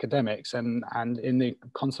pursuing academics. And in the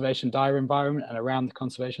conservation diver environment and around the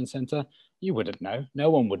conservation center, you wouldn't know. No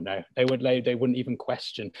one would know. They wouldn't even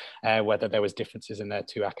question whether there was differences in their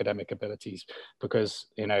two academic abilities, because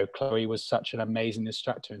Chloe was such an amazing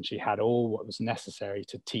instructor, and she had all what was necessary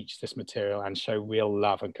to teach this material and show real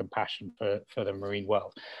love and compassion for the marine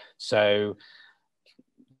world. So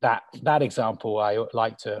that example I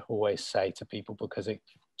like to always say to people, because it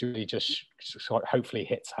really just hopefully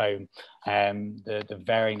hits home the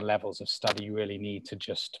varying levels of study you really need to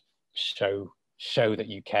just show that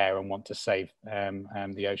you care and want to save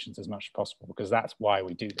the oceans as much as possible, because that's why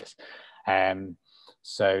we do this.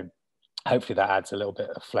 So hopefully that adds a little bit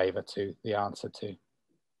of flavor to the answer too.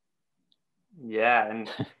 Yeah, and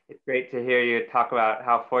it's great to hear you talk about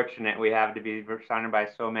how fortunate we have to be surrounded by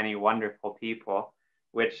so many wonderful people,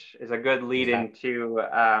 which is a good lead into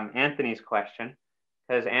Anthony's question,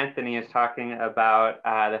 because Anthony is talking about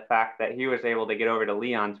the fact that he was able to get over to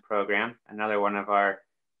Leon's program, another one of our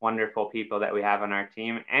wonderful people that we have on our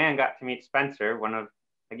team, and got to meet Spencer, one of,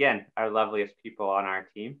 again, our loveliest people on our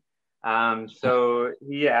team. So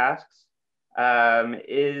he asks,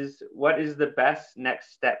 what is the best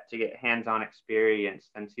next step to get hands-on experience,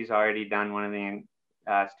 since he's already done one of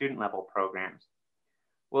the student level programs?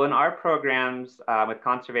 Well, in our programs with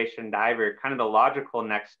Conservation Diver, kind of the logical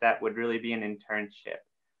next step would really be an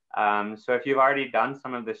internship. So if you've already done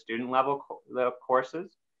some of the student level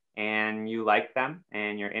courses and you like them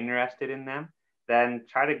and you're interested in them, then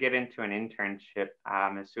try to get into an internship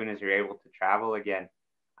as soon as you're able to travel again.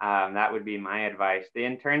 That would be my advice. The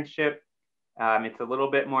internship, it's a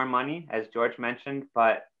little bit more money, as George mentioned,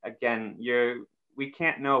 but again, we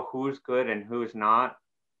can't know who's good and who's not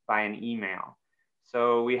by an email.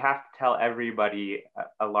 So we have to tell everybody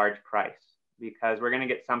a large price, because we're going to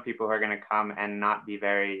get some people who are going to come and not be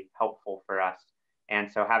very helpful for us.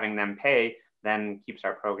 And so having them pay then keeps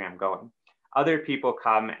our program going. Other people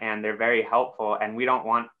come and they're very helpful, and we don't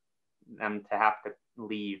want them to have to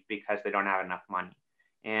leave because they don't have enough money.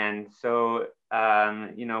 And so,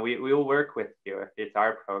 we will work with you if it's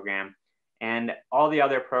our program. And all the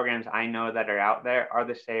other programs I know that are out there are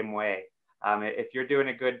the same way. If you're doing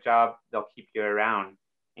a good job, they'll keep you around.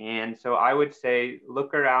 And so I would say,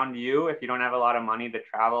 look around you. If you don't have a lot of money to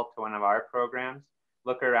travel to one of our programs,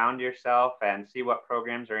 look around yourself and see what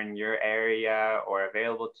programs are in your area or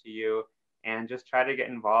available to you, and just try to get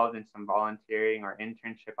involved in some volunteering or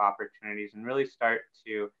internship opportunities and really start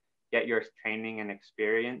to get your training and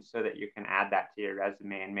experience so that you can add that to your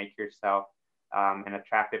resume and make yourself an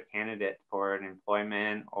attractive candidate for an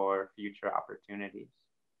employment or future opportunities.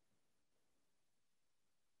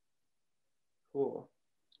 Cool.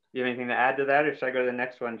 Do you have anything to add to that, or should I go to the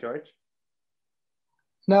next one, George?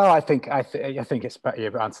 No, I think it's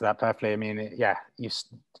you've answered that perfectly. I mean, yeah, you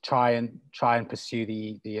try and pursue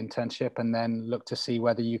the internship, and then look to see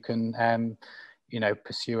whether you can,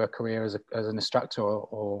 pursue a career as an instructor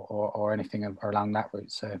or anything along that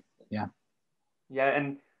route. So yeah. Yeah,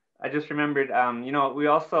 and I just remembered, we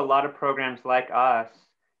also, a lot of programs like us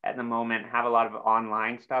at the moment have a lot of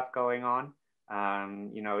online stuff going on.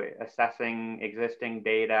 Assessing existing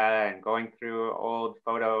data and going through old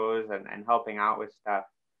photos and helping out with stuff.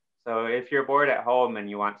 So if you're bored at home and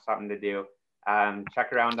you want something to do,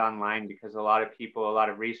 check around online, because a lot of people, a lot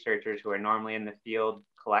of researchers who are normally in the field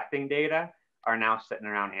collecting data are now sitting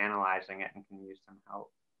around analyzing it and can use some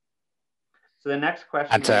help. So the next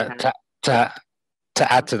question. And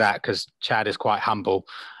to add to that, because Chad is quite humble,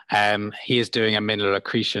 he is doing a mineral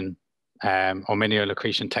accretion or mineral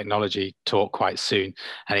accretion technology talk quite soon,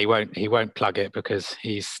 and he won't plug it because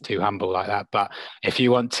he's too humble like that. But if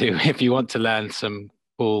you want to learn some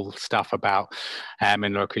cool stuff about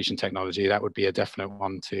mineral accretion technology, that would be a definite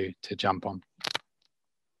one to jump on.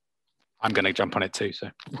 I'm going to jump on it too.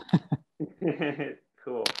 So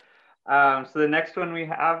cool. So the next one we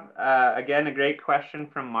have, again, a great question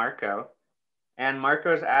from Marco. And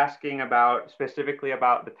Marco's asking specifically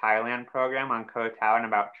about the Thailand program on Koh Tao and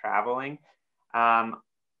about traveling.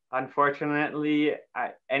 Unfortunately,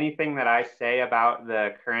 anything that I say about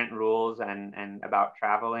the current rules and about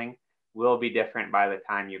traveling will be different by the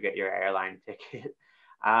time you get your airline ticket.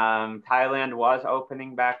 Thailand was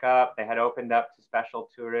opening back up. They had opened up to special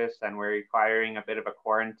tourists and were requiring a bit of a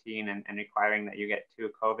quarantine and requiring that you get 2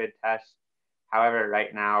 COVID tests. However,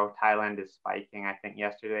 right now, Thailand is spiking. I think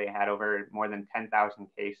yesterday they had more than 10,000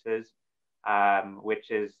 cases,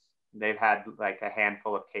 they've had like a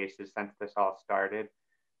handful of cases since this all started.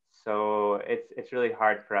 So it's really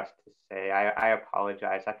hard for us to say. I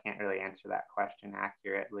apologize. I can't really answer that question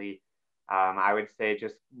accurately. I would say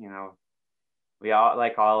just, we all,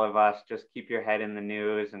 like all of us, just keep your head in the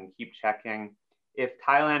news and keep checking. If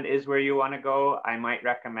Thailand is where you want to go, I might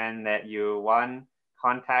recommend that you,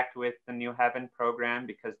 contact with the New Heaven program,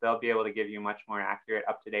 because they'll be able to give you much more accurate,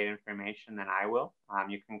 up-to-date information than I will.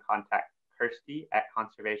 You can contact Kirsty at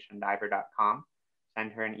conservationdiver.com,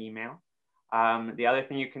 send her an email. The other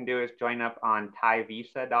thing you can do is join up on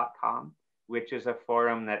thaivisa.com, which is a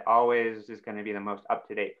forum that always is going to be the most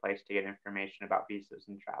up-to-date place to get information about visas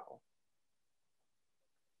and travel.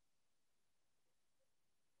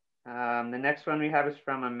 The next one we have is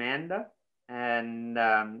from Amanda, and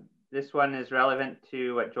this one is relevant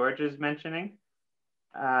to what George is mentioning.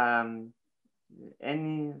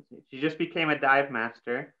 She just became a dive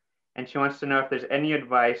master, and she wants to know if there's any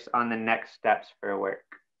advice on the next steps for work.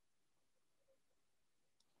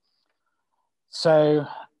 So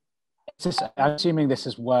I'm assuming this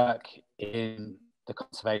is work in the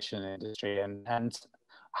conservation industry, and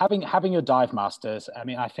having your dive masters. I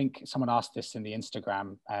mean, I think someone asked this in the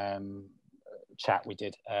Instagram chat we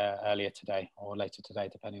did earlier today or later today,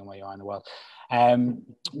 depending on where you are in the world.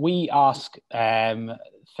 We ask for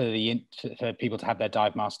people to have their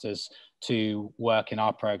dive masters to work in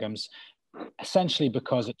our programs, essentially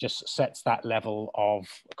because it just sets that level of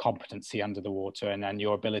competency under the water and then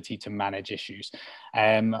your ability to manage issues.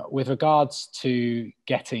 With regards to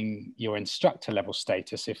getting your instructor level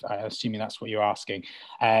status, if assuming that's what you're asking,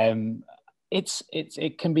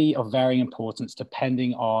 it can be of varying importance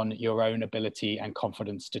depending on your own ability and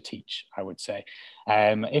confidence to teach, I would say.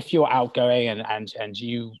 If you're outgoing and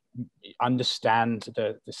you understand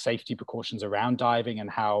the safety precautions around diving and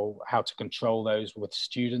how to control those with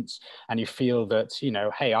students, and you feel that,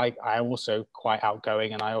 hey, I'm also quite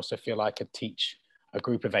outgoing and I also feel I could teach a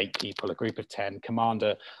group of 8 people, a group of 10, command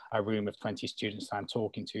a room of 20 students that I'm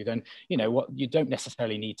talking to, then you don't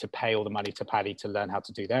necessarily need to pay all the money to Paddy to learn how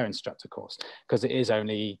to do their instructor course, because it is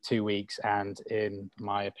only 2 weeks and, in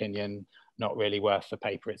my opinion, not really worth the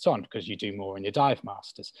paper it's on, because you do more in your dive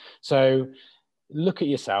masters. So look at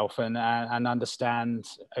yourself and understand,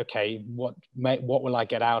 okay, what will I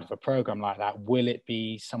get out of a program like that? Will it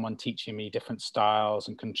be someone teaching me different styles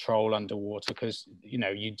and control underwater? Because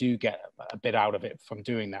you do get a bit out of it from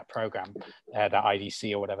doing that program, that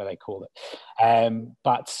IDC or whatever they call it.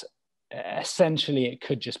 But essentially it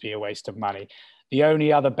could just be a waste of money. The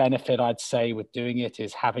only other benefit I'd say with doing it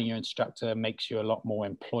is having your instructor makes you a lot more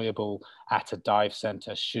employable at a dive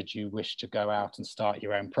center should you wish to go out and start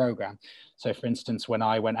your own program. So for instance, when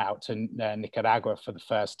I went out to Nicaragua for the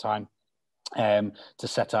first time, to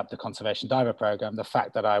set up the conservation diver program. The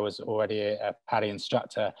fact that I was already a PADI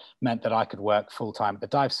instructor meant that I could work full time at the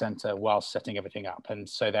dive center while setting everything up. And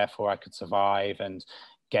so therefore I could survive and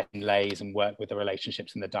get in lays and work with the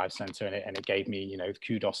relationships in the dive center. And it gave me,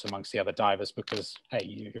 kudos amongst the other divers because, hey,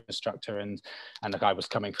 you're an instructor and the guy was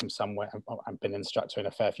coming from somewhere. I've been an instructor in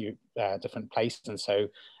a fair few different places.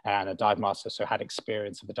 And a dive master, so had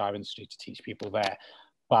experience of the dive industry to teach people there.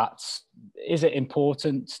 But is it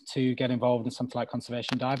important to get involved in something like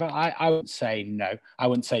conservation diver? I would say no. I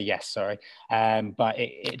wouldn't say yes, sorry. But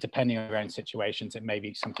depending on your own situations, it may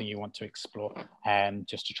be something you want to explore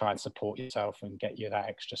just to try and support yourself and get you that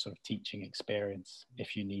extra sort of teaching experience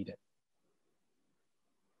if you need it.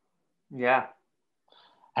 Yeah.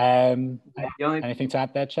 Anything to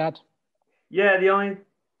add there, Chad? Yeah, the only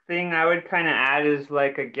thing I would kind of add is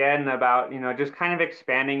like, again, about, just kind of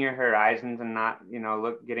expanding your horizons and not,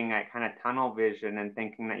 getting that kind of tunnel vision and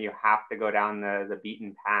thinking that you have to go down the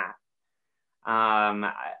beaten path.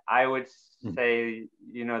 I would say,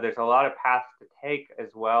 there's a lot of paths to take as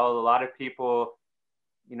well. A lot of people,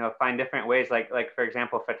 find different ways, like for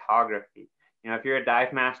example, photography. If you're a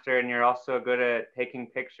dive master and you're also good at taking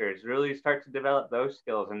pictures, really start to develop those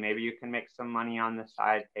skills, and maybe you can make some money on the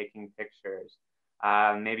side taking pictures.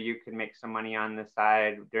 Maybe you could make some money on the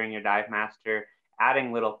side during your dive master,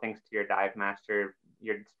 adding little things to your dive master,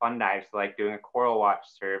 your fun dives, like doing a coral watch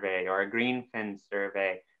survey or a greenfin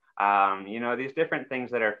survey. These different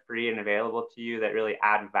things that are free and available to you that really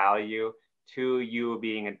add value to you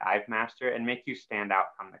being a dive master and make you stand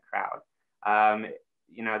out from the crowd.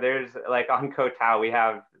 There's like on Koh Tao, we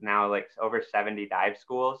have now like over 70 dive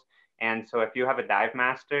schools. And so if you have a dive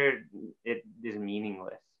master, it is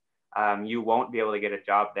meaningless. You won't be able to get a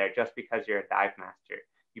job there just because you're a dive master.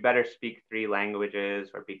 You better speak 3 languages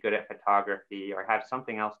or be good at photography or have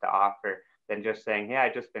something else to offer than just saying, hey, I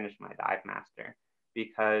just finished my dive master.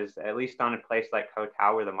 Because at least on a place like Koh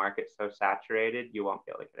Tao where the market's so saturated, you won't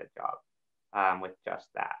be able to get a job with just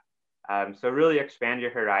that. So really expand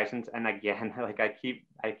your horizons. And again, like I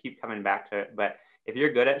keep coming back to it, but if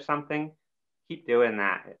you're good at something, keep doing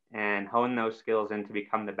that and hone those skills in to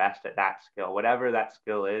become the best at that skill. Whatever that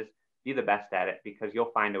skill is, be the best at it because you'll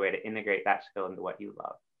find a way to integrate that skill into what you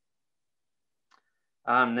love.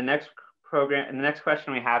 The next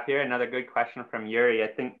question we have here, another good question from Yuri. I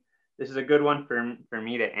think this is a good one for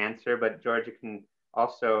me to answer, but George, you can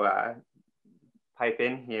also pipe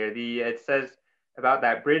in here. It says about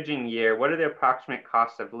that bridging year, what are the approximate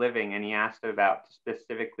costs of living? And he asked about to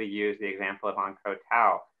specifically use the example of on Koh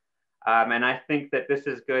Tao. And I think that this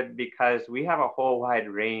is good because we have a whole wide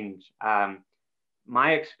range.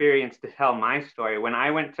 My experience, to tell my story, when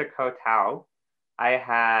I went to Koh Tao, I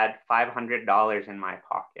had $500 in my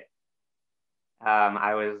pocket.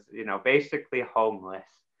 I was, basically homeless.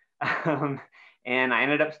 And I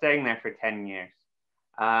ended up staying there for 10 years.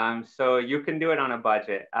 So you can do it on a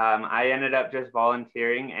budget. I ended up just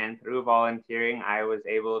volunteering, and through volunteering, I was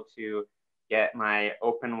able to get my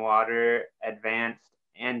open water, advanced,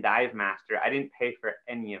 and dive master. I didn't pay for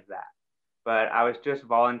any of that, but I was just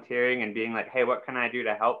volunteering and being like, hey, what can I do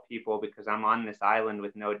to help people? Because I'm on this island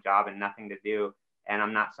with no job and nothing to do. And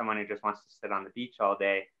I'm not someone who just wants to sit on the beach all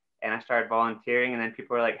day. And I started volunteering, and then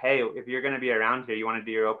people were like, hey, if you're going to be around here, you want to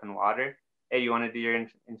do your open water? Hey, you want to do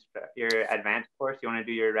your advanced course? You want to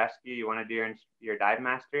do your rescue? You want to do your dive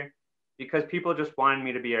master? Because people just wanted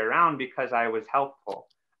me to be around because I was helpful.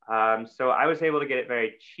 So I was able to get it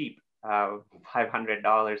very cheap.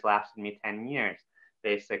 $500 lasted me 10 years,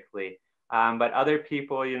 basically. But other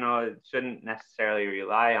people, shouldn't necessarily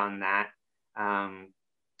rely on that.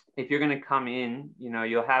 If you're going to come in,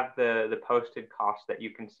 you'll have the posted costs that you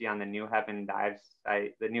can see on the New Haven Dives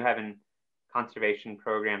site, the New Haven Conservation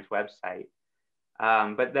Program's website.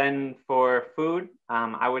 But then for food,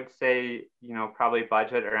 I would say, probably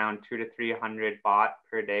budget around 200 to 300 baht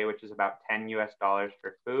per day, which is about $10 US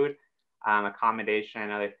for food. Accommodation,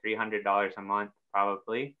 another $300 a month,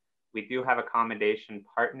 probably. We do have accommodation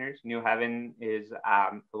partners. New Haven is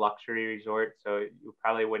a luxury resort, so you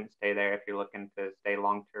probably wouldn't stay there if you're looking to stay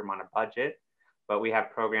long-term on a budget. But we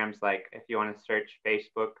have programs like, if you want to search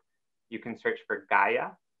Facebook, you can search for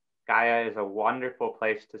Gaia. Gaia is a wonderful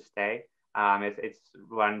place to stay. It's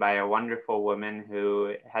run by a wonderful woman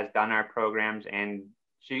who has done our programs, and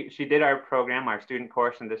she did our program, our student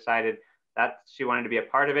course, and decided that she wanted to be a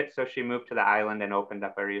part of it. So she moved to the island and opened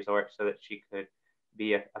up a resort so that she could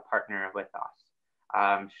be a partner with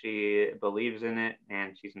us. She believes in it,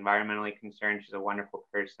 and she's environmentally concerned. She's a wonderful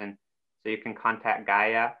person. So you can contact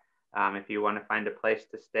Gaia if you want to find a place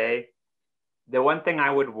to stay. The one thing I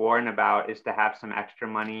would warn about is to have some extra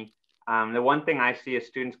money The one thing I see is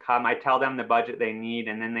students come, I tell them the budget they need,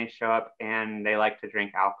 and then they show up and they like to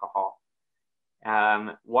drink alcohol.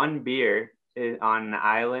 One beer on the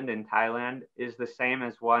island in Thailand is the same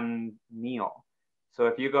as one meal. So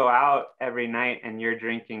if you go out every night and you're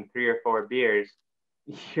drinking 3 or 4 beers,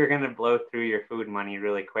 you're going to blow through your food money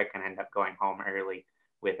really quick and end up going home early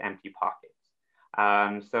with empty pockets.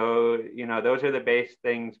 So, you know, those are the base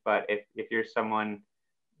things. But if you're someone,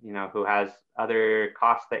 you know, who has other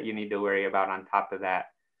costs that you need to worry about on top of that,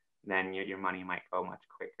 then your money might go much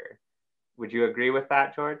quicker. Would you agree with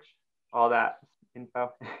that, George? All that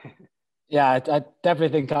info? Yeah, I definitely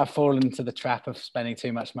think I've fallen into the trap of spending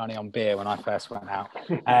too much money on beer when I first went out.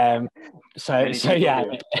 So yeah,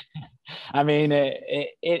 I mean,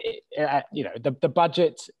 you know, the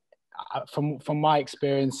budget from my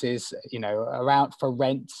experiences, you know, around for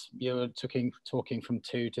rent, you're talking from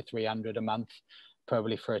 200 to 300 a month,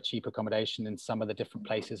 probably for a cheap accommodation in some of the different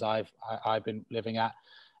places I've been living at.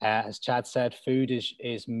 As Chad said, food is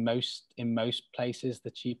in most places the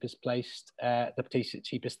cheapest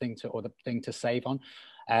cheapest thing to save on.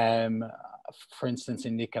 For instance,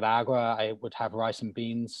 in Nicaragua, I would have rice and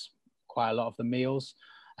beans quite a lot of the meals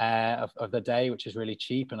of the day, which is really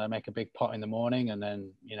cheap, and I make a big pot in the morning, and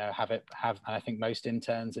then, you know, and I think most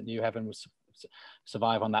interns at New Haven was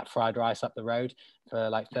survive on that fried rice up the road for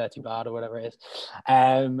like 30 baht or whatever it is.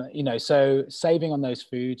 You know, so saving on those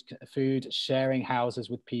food, sharing houses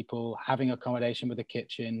with people, having accommodation with a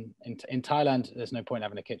kitchen. In Thailand, there's no point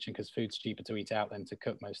having a kitchen because food's cheaper to eat out than to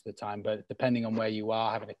cook most of the time. But depending on where you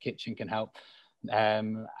are, having a kitchen can help.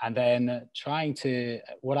 And then trying to,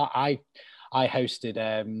 I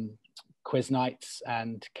hosted quiz nights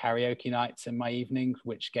and karaoke nights in my evenings,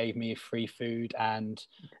 which gave me free food and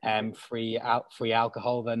free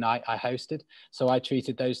alcohol the night I hosted. So I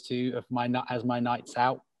treated those two as my nights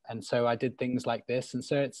out, and so I did things like this. And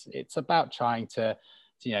so it's about trying to,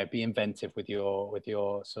 you know, be inventive with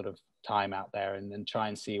your sort of time out there, and try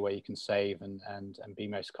and see where you can save and be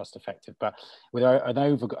most cost effective. But with an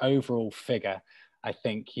overall figure, I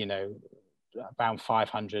think, you know, around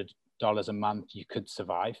 $500 a month you could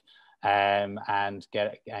survive. And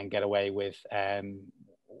get away with,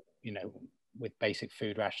 you know, with basic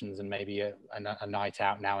food rations and maybe a night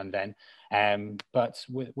out now and then. But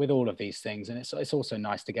with all of these things, and it's also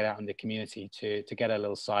nice to get out in the community to get a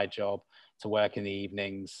little side job, to work in the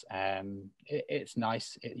evenings. It's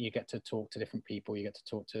nice. You get to talk to different people. You get to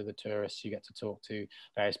talk to the tourists. You get to talk to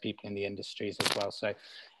various people in the industries as well. So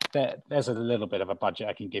there's a little bit of a budget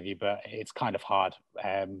I can give you, but it's kind of hard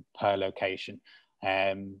per location.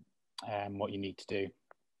 What you need to do.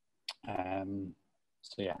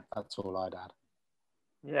 So yeah, that's all I'd add.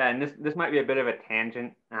 Yeah, and this might be a bit of a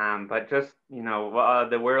tangent, but just, you know,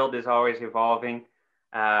 the world is always evolving.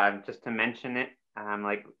 Just to mention it,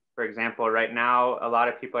 like, for example, right now, a lot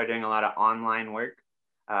of people are doing a lot of online work,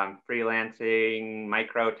 freelancing,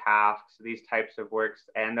 micro tasks, these types of works,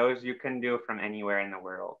 and those you can do from anywhere in the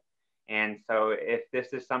world. And so if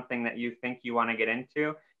this is something that you think you want to get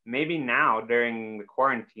into, maybe now during the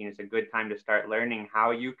quarantine is a good time to start learning how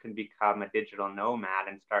you can become a digital nomad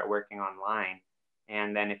and start working online.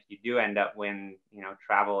 And then if you do end up when, you know,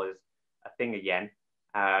 travel is a thing again,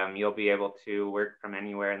 you'll be able to work from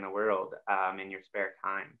anywhere in the world in your spare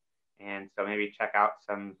time. And so maybe check out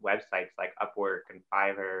some websites like Upwork and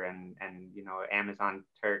Fiverr and you know, Amazon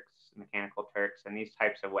Turks, Mechanical Turks, and these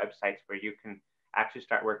types of websites where you can actually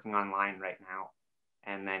start working online right now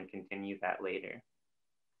and then continue that later.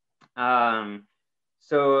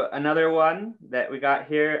 So another one that we got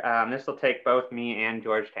here, this will take both me and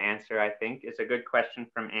George to answer, I think. It's a good question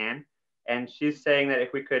from Anne. And she's saying that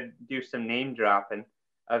if we could do some name dropping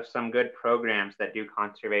of some good programs that do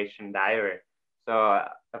conservation diary. So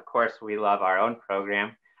of course we love our own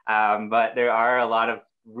program, but there are a lot of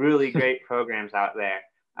really great programs out there.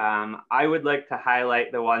 I would like to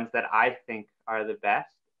highlight the ones that I think are the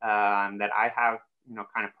best, that I have, you know,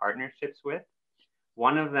 kind of partnerships with.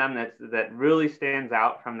 One of them that really stands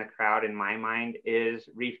out from the crowd in my mind is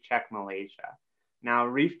Reef Check Malaysia. Now,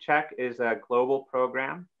 Reef Check is a global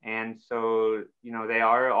program, and so, you know, they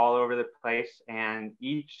are all over the place, and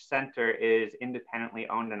each center is independently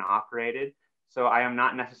owned and operated. So I am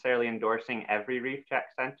not necessarily endorsing every Reef Check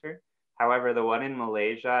center. However, the one in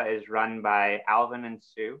Malaysia is run by Alvin and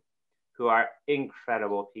Sue, who are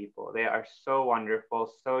incredible people. They are so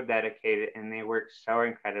wonderful, so dedicated, and they work so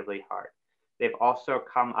incredibly hard. They've also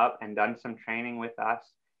come up and done some training with us.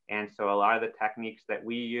 And so a lot of the techniques that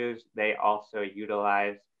we use, they also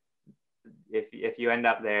utilize. If you end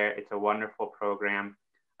up there, it's a wonderful program.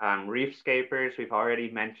 Reefscapers, we've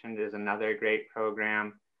already mentioned, is another great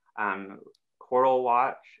program. Coral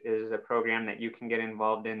Watch is a program that you can get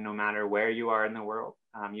involved in no matter where you are in the world.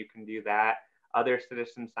 You can do that. Other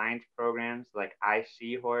citizen science programs like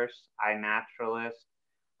iSeahorse, iNaturalist.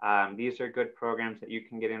 These are good programs that you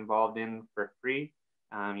can get involved in for free.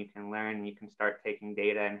 You can learn, you can start taking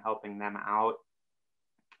data and helping them out.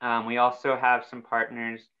 We also have some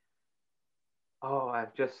partners. Oh,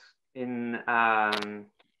 I've just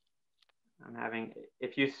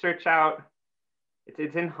if you search out,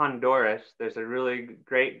 it's in Honduras. There's a really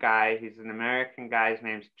great guy. He's an American guy. His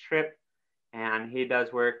name's Trip, and he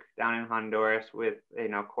does work down in Honduras with,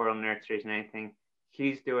 coral nurseries and anything.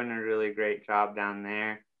 He's doing a really great job down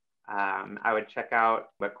there. I would check out,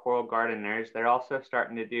 but Coral Gardeners, they're also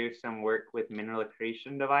starting to do some work with mineral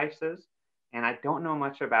accretion devices. And I don't know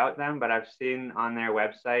much about them, but I've seen on their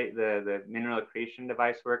website the mineral accretion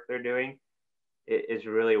device work they're doing. It is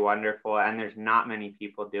really wonderful. And there's not many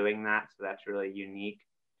people doing that. So that's really unique.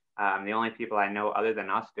 The only people I know other than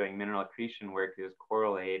us doing mineral accretion work is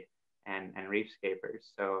Coral Aid and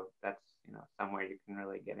Reefscapers. So that's, somewhere you can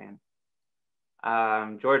really get in.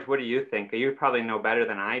 George, what do you think? You probably know better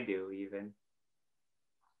than I do, even.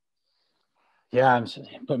 Yeah, I'm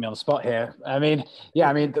putting me on the spot here. I mean,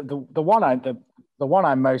 the one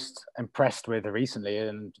I'm most impressed with recently,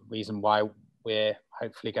 and the reason why we're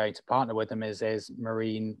hopefully going to partner with them is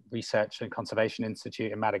Marine Research and Conservation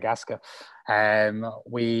Institute in Madagascar.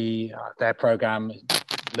 Their program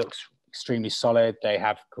looks extremely solid. They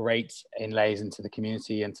have great inlays into the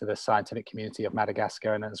community, into the scientific community of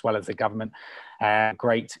Madagascar, and as well as the government.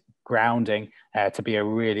 Great grounding to be a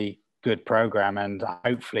really good program, and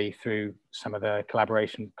hopefully through some of the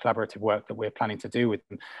collaborative work that we're planning to do with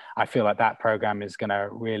them, I feel like that program is going to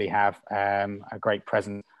really have a great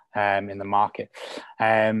presence in the market.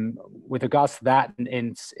 With regards to that,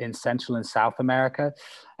 in Central and South America,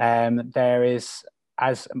 there is,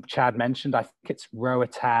 as Chad mentioned, I think it's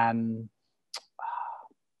Roatan.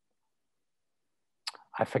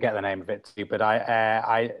 I forget the name of it too, but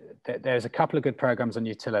there's a couple of good programs on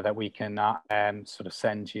Utila that we can sort of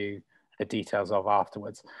send you the details of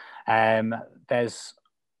afterwards. I'm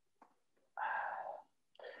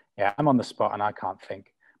on the spot and I can't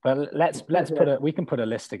think, but we can put a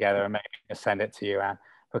list together and maybe send it to you, Anne,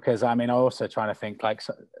 because I'm also trying to think, like,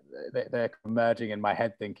 so they're merging in my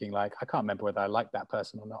head, thinking like, I can't remember whether I like that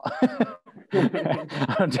person or not.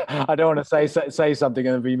 I don't want to say something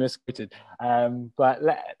and be misquoted. But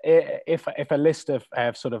if a list of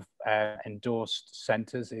sort of endorsed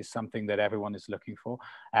centers is something that everyone is looking for,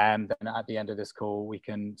 then at the end of this call, we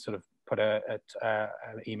can sort of put an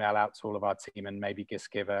email out to all of our team and maybe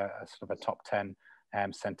just give a sort of a top 10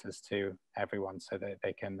 centers to everyone, so that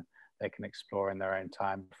they can explore in their own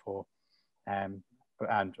time before. And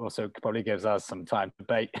also probably gives us some time to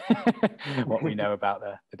debate what we know about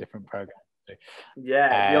the different programs.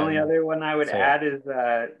 Yeah, the only other one I would add is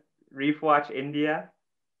Reef Watch India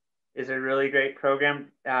is a really great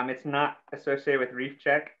program. It's not associated with Reef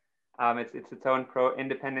Check. It's its own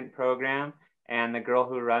independent program, and the girl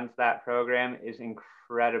who runs that program is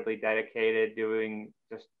incredibly dedicated, doing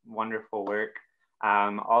just wonderful work.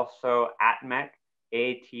 Also, ATMEC,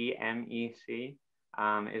 ATMEC,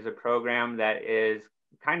 is a program that is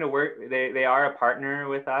kind of work. They are a partner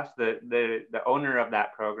with us. The owner of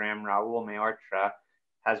that program, Raul Mayortra,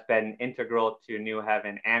 has been integral to New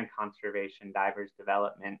Haven and conservation divers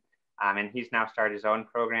development. And he's now started his own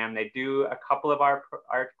program. They do a couple of our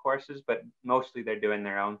courses, but mostly they're doing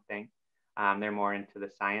their own thing. They're more into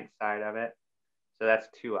the science side of it. So that's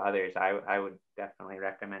two others I would definitely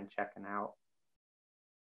recommend checking out.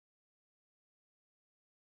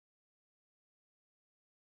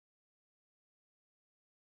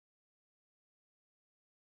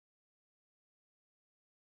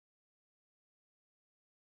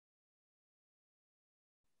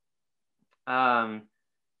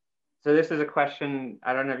 So this is a question,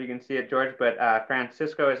 I don't know if you can see it, George, but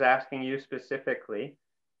Francisco is asking you specifically,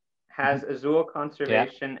 has Azul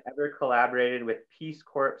Conservation ever collaborated with Peace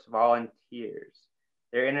Corps volunteers?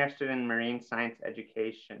 They're interested in marine science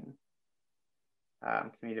education,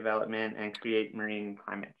 community development, and create marine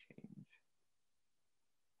climate change.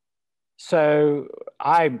 So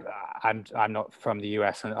I'm not from the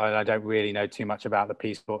US, and I don't really know too much about the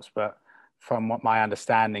Peace Corps, but from what my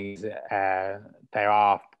understanding is, there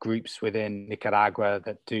are groups within Nicaragua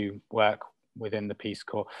that do work within the Peace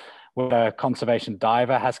Corps. Whether a conservation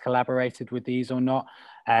diver has collaborated with these or not,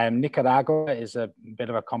 Nicaragua is a bit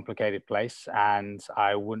of a complicated place, and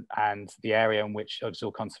the area in which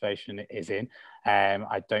Azul Conservation is in,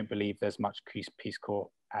 I don't believe there's much Peace Corps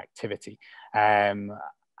activity.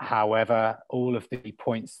 However, all of the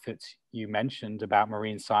points that you mentioned about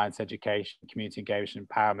marine science education, community engagement,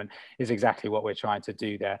 empowerment is exactly what we're trying to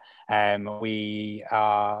do there. We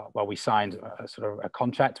signed sort of a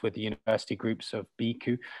contract with the university groups of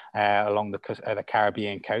BICU along the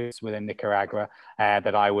Caribbean coast within Nicaragua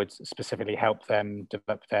that I would specifically help them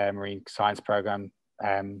develop their marine science program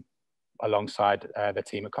alongside the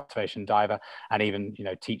team at Conservation Diver, and even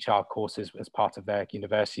teach our courses as part of their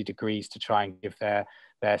university degrees to try and give their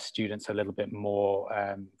students a little bit more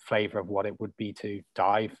flavor of what it would be to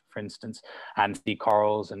dive, for instance, and see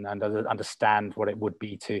corals and understand what it would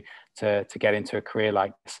be to get into a career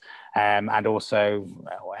like this. And also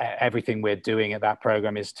everything we're doing at that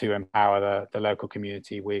program is to empower the local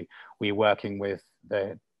community. We're working with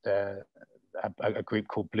a group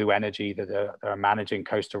called Blue Energy that are managing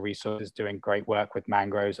coastal resources, doing great work with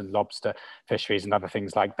mangroves and lobster fisheries and other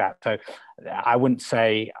things like that. So I wouldn't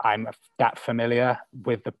say I'm that familiar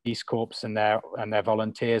with the Peace Corps and their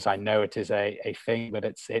volunteers. I know it is a thing, but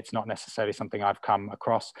it's not necessarily something I've come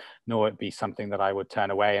across, nor would it be something that I would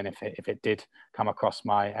turn away. And if it did come across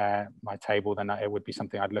my my table, then it would be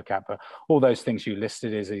something I'd look at. But all those things you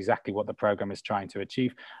listed is exactly what the program is trying to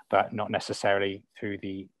achieve, but not necessarily through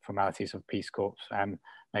the formalities of Peace Corps.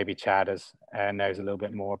 Maybe Chad knows a little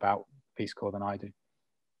bit more about Peace Corps than I do.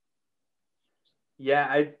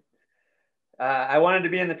 Yeah, I wanted to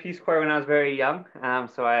be in the Peace Corps when I was very young.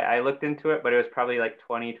 So I looked into it, but it was probably like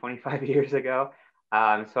 20, 25 years ago.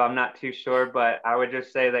 So I'm not too sure, but I would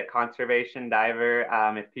just say that Conservation Diver,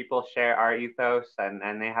 if people share our ethos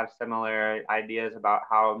and they have similar ideas about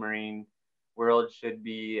how marine world should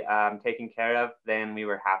be taken care of, then we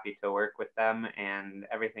were happy to work with them. And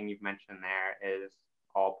everything you've mentioned there is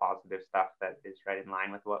all positive stuff that is right in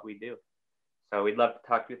line with what we do. So we'd love to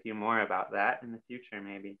talk with you more about that in the future,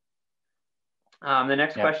 maybe. The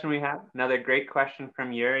next question we have, another great question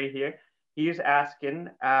from Yuri here. He's asking,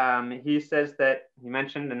 he says that he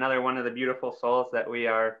mentioned another one of the beautiful souls that we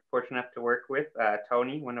are fortunate enough to work with,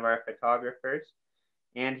 Tony, one of our photographers.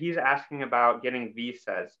 And he's asking about getting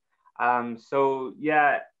visas. So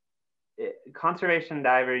yeah, Conservation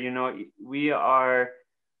Diver, we are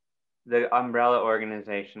the umbrella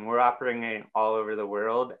organization. We're operating all over the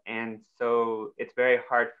world. And so it's very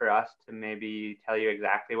hard for us to maybe tell you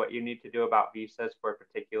exactly what you need to do about visas for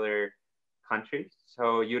particular countries.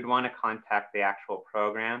 So you'd want to contact the actual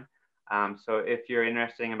program. So if you're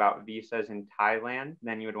interested about visas in Thailand,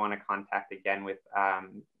 then you would want to contact again with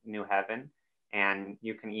New Haven. And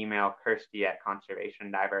you can email Kirsty at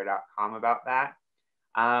conservationdiver.com about that.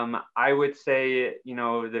 I would say,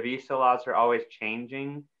 the visa laws are always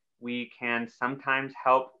changing. We can sometimes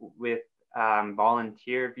help with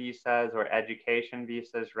volunteer visas or education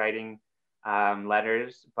visas, writing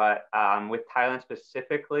letters. But with Thailand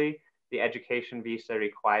specifically, the education visa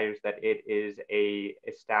requires that it is a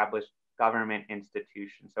established government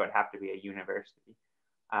institution. So it'd have to be a university.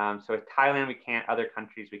 So with Thailand, we can't. Other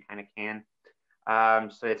countries, we kind of can.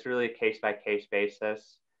 So it's really a case-by-case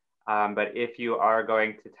basis. But if you are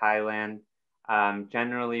going to Thailand,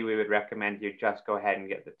 generally we would recommend you just go ahead and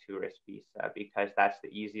get the tourist visa, because that's the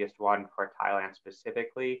easiest one for Thailand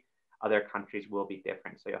specifically. Other countries will be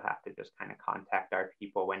different, so you'll have to just kind of contact our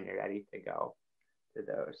people when you're ready to go to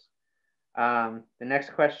those. The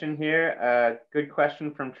next question here, good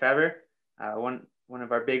question from Trevor, one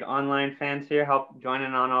of our big online fans here, help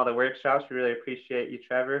joining on all the workshops. We really appreciate you,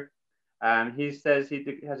 Trevor. He says he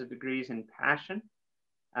has a degrees in passion.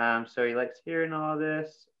 So he likes hearing all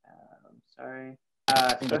this. Sorry.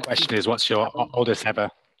 The question is, what's your oldest ever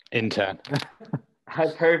intern?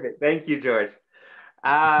 Perfect. Thank you, George.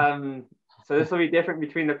 So this will be different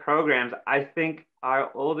between the programs. I think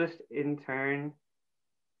our oldest intern,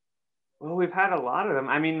 well, we've had a lot of them.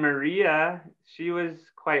 I mean, Maria, she was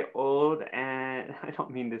quite old, and I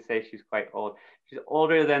don't mean to say she's quite old. She's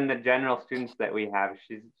older than the general students that we have.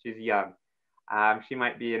 She's young. She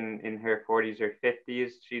might be in her 40s or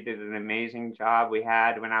 50s. She did an amazing job. We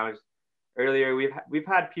had, when I was earlier, we've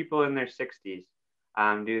had people in their 60s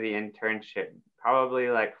do the internship, probably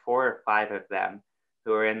like 4 or 5 of them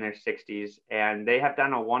who are in their 60s, and they have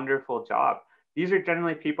done a wonderful job. These are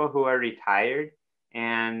generally people who are retired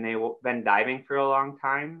and they've been diving for a long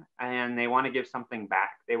time, and they want to give something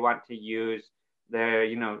back. They want to use their,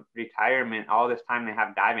 retirement, all this time they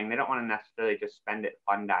have diving. They don't want to necessarily just spend it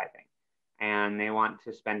fun diving, and they want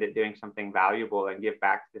to spend it doing something valuable and give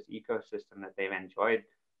back to this ecosystem that they've enjoyed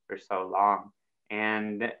for so long.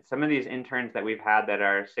 And some of these interns that we've had that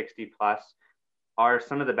are 60 plus are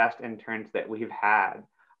some of the best interns that we've had.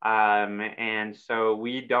 And so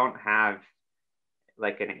we don't have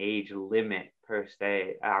like an age limit per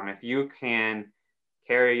se. If you can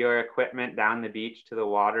carry your equipment down the beach to the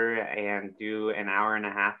water and do an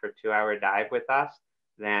 1.5 or 2 hour dive with us,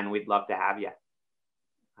 then we'd love to have you.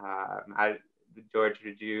 George,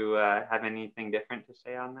 did you have anything different to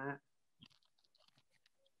say on that?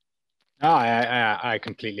 No, I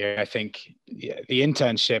completely. I think the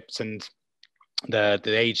internships and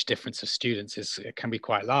the age difference of students it can be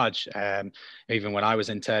quite large. Even when I was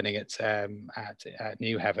interning at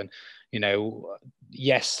New Haven, you know,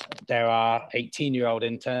 yes, there are 18-year-old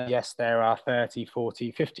interns. Yes, there are 30,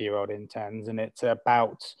 40, 50-year-old interns, and it's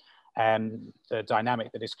about the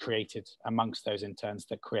dynamic that is created amongst those interns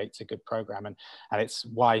that creates a good program. And it's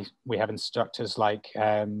why we have instructors like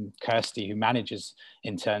Kirsty, who manages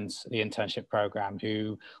the internship program,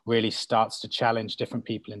 who really starts to challenge different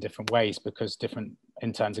people in different ways, because different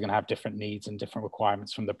interns are going to have different needs and different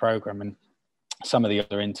requirements from the program. And some of the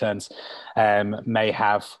other interns may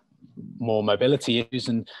have more mobility issues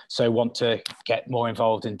and so want to get more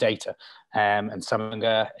involved in data. And some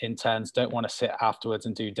younger interns don't want to sit afterwards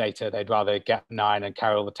and do data. They'd rather get 9 and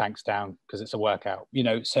carry all the tanks down because it's a workout, you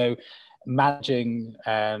know. So managing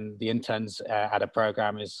the interns at a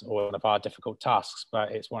program is one of our difficult tasks,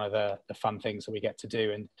 but it's one of the fun things that we get to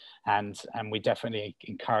do. And we definitely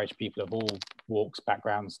encourage people of all walks,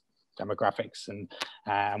 backgrounds, demographics, and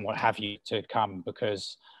what have you to come,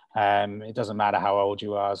 because it doesn't matter how old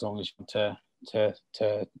you are, as long as you want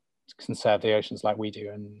to conserve the oceans like we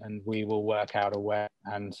do, and we will work out a way.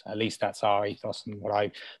 And at least that's our ethos, and what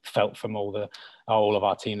I felt from all of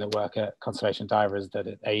our team that work at Conservation Diver is that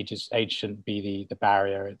age shouldn't be the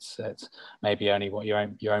barrier. It's maybe only what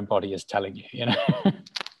your own body is telling you, you know.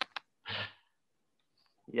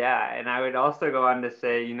 Yeah, and I would also go on to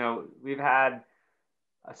say, you know, we've had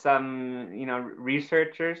some, you know,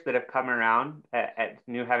 researchers that have come around at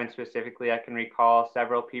New Haven specifically. I can recall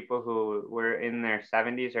several people who were in their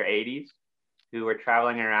 70s or 80s who were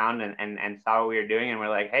traveling around and saw what we were doing, and were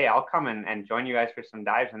like, hey, I'll come and join you guys for some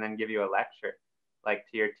dives and then give you a lecture, like,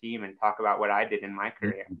 to your team, and talk about what I did in my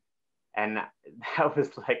career. And that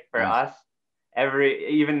was like, for us,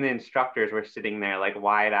 even the instructors were sitting there like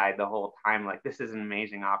wide-eyed the whole time, like, this is an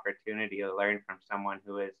amazing opportunity to learn from someone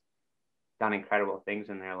who has done incredible things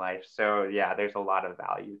in their life. So yeah, there's a lot of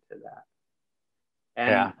value to that.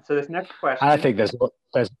 And so this next question, and I think there's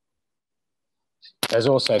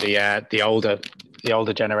also the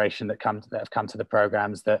older generation that have come to the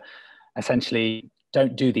programs that essentially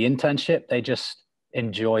don't do the internship. They just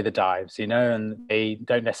enjoy the dives, you know, and they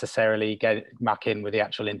don't necessarily muck in with the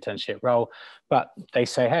actual internship role, but they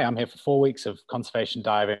say, hey, I'm here for 4 weeks of conservation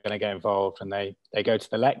diving, I'm going to get involved. And they go to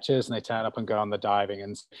the lectures and they turn up and go on the diving.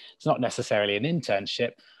 And it's not necessarily an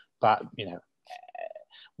internship, but, you know,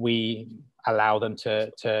 we allow them to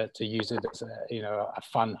use it as a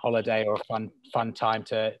fun holiday or a fun time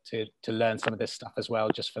to learn some of this stuff as well,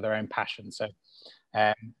 just for their own passion. So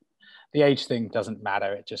the age thing doesn't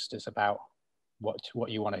matter. It just is about what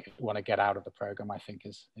you want to get out of the program, I think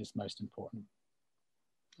is most important.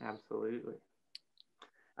 Absolutely.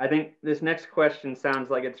 I think this next question sounds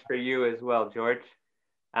like it's for you as well, George.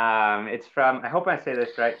 It's from, I hope I say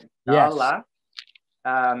this right, Dala.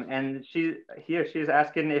 Yes. And she's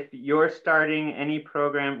asking if you're starting any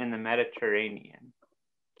program in the Mediterranean.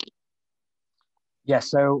 Yes,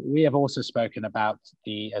 so we have also spoken about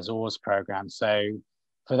the Azores program. So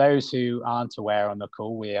for those who aren't aware on the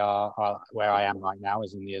call, we are where I am right now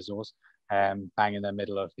is in the Azores, bang in the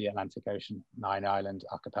middle of the Atlantic Ocean, 9-island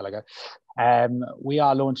archipelago. We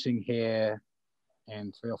are launching here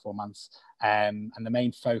in 3 or 4 months. And the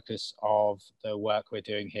main focus of the work we're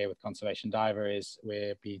doing here with Conservation Diver is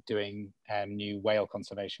we'll be doing new whale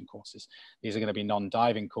conservation courses. These are going to be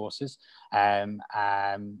non-diving courses, and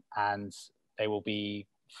they will be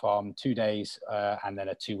from 2 days and then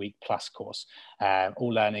a 2-week plus course,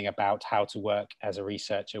 all learning about how to work as a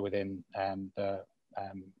researcher within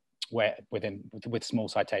with small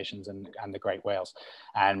citations and the great whales,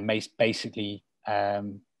 and basically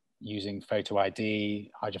using photo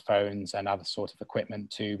ID, hydrophones, and other sort of equipment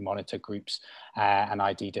to monitor groups and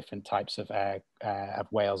ID different types of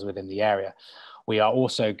whales within the area. We are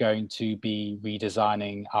also going to be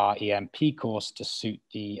redesigning our EMP course to suit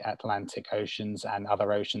the Atlantic oceans and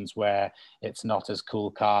other oceans where it's not as cool,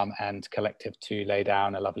 calm, and collective to lay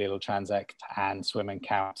down a lovely little transect and swim and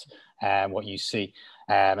count what you see.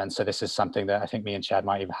 And so this is something that I think me and Chad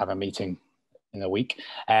might even have a meeting in a week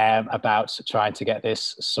about trying to get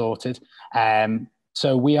this sorted.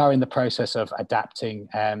 So we are in the process of adapting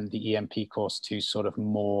the EMP course to sort of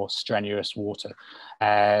more strenuous water.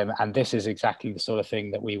 And this is exactly the sort of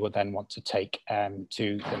thing that we would then want to take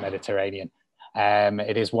to the Mediterranean.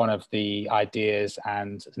 It is one of the ideas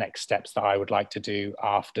and next steps that I would like to do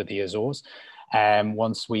after the Azores.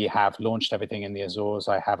 Once we have launched everything in the Azores,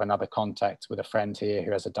 I have another contact with a friend here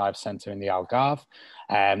who has a dive center in the Algarve,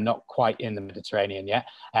 not quite in the Mediterranean yet,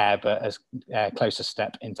 but as close a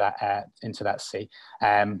step into that sea.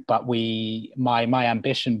 But my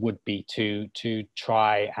ambition would be to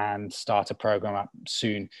try and start a program up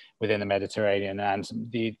soon within the Mediterranean. And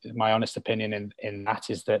my honest opinion in that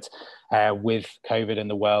is that with COVID and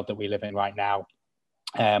the world that we live in right now,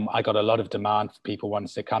 I got a lot of demand for people wanting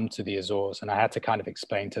to come to the Azores, and I had to kind of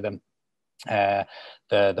explain to them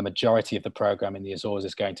the majority of the program in the Azores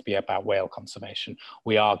is going to be about whale conservation.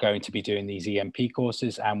 We are going to be doing these EMP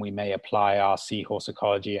courses, and we may apply our seahorse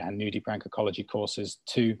ecology and nudibranch ecology courses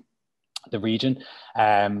to the region,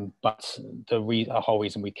 but the whole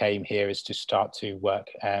reason we came here is to start to work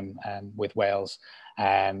with whales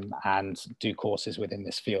and do courses within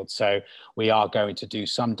this field. So we are going to do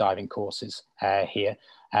some diving courses here,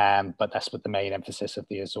 but that's with the main emphasis of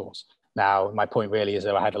the Azores. Now, my point really is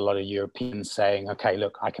that I had a lot of Europeans saying, okay,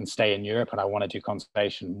 look, I can stay in Europe and I want to do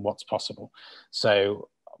conservation, what's possible? So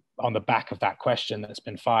on the back of that question that's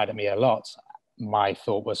been fired at me a lot, my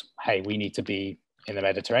thought was, hey, we need to be in the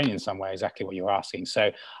Mediterranean somewhere, exactly what you're asking.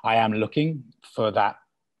 So I am looking for that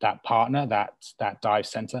partner, that dive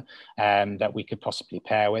center that we could possibly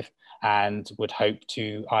pair with, and would hope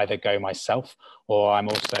to either go myself, or I'm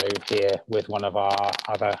also here with one of our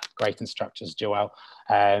other great instructors, Joel,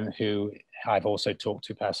 who I've also talked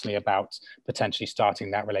to personally about potentially starting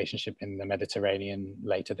that relationship in the Mediterranean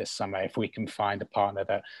later this summer, if we can find a partner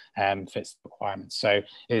that fits the requirements. So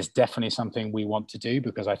it is definitely something we want to do,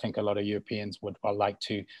 because I think a lot of Europeans would like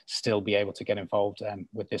to still be able to get involved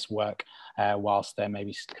with this work whilst they're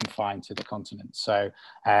maybe confined to the continent. So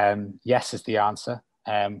yes is the answer.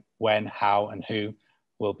 When, how, and who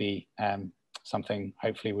will be something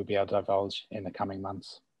hopefully we'll be able to divulge in the coming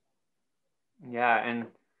months. Yeah, and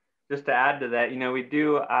just to add to that, we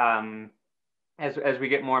do, as we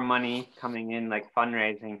get more money coming in, like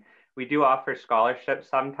fundraising, we do offer scholarships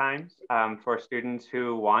sometimes for students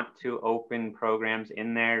who want to open programs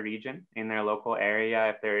in their region, in their local area,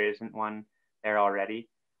 if there isn't one there already.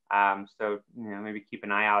 So, maybe keep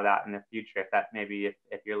an eye out on that in the future. If that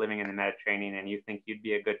if you're living in the Mediterranean and you think you'd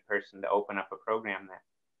be a good person to open up a program there,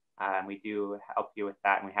 we do help you with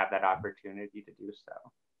that, and we have that opportunity to do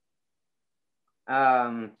so.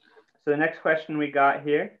 So the next question we got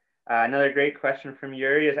here, another great question from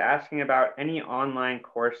Yuri, is asking about any online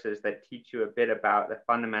courses that teach you a bit about the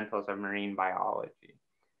fundamentals of marine biology.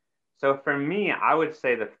 So for me, I would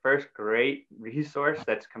say the first great resource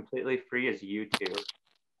that's completely free is YouTube.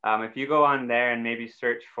 If you go on there and maybe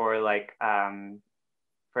search for, like,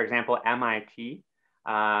 for example, MIT,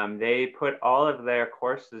 they put all of their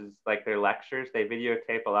courses, like their lectures, they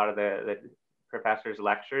videotape a lot of the professors'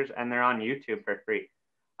 lectures, and they're on YouTube for free.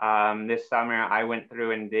 This summer, I went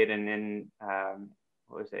through and did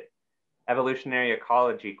evolutionary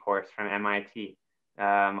ecology course from MIT.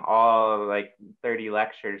 All like 30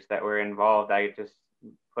 lectures that were involved, I just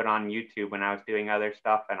put on YouTube when I was doing other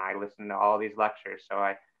stuff, and I listened to all these lectures. So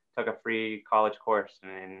I took a free college course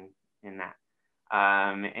in that.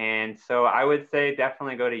 And so I would say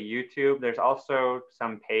definitely go to YouTube. There's also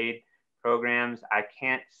some paid programs. I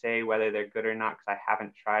can't say whether they're good or not because I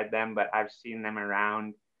haven't tried them, but I've seen them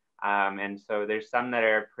around. And so there's some that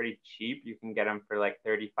are pretty cheap. You can get them for like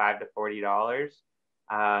 $35 to $40.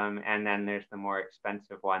 And then there's the more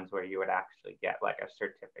expensive ones where you would actually get like a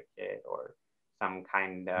certificate or some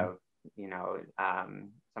kind of,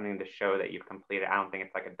 something to show that you've completed. I don't think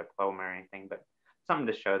it's like a diploma or anything, but something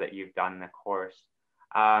to show that you've done the course.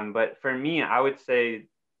 But for me, I would say,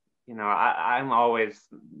 I'm always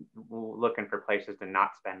looking for places to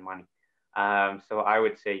not spend money. So I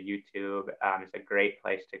would say YouTube is a great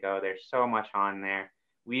place to go. There's so much on there.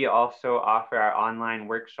 We also offer our online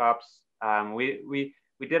workshops. We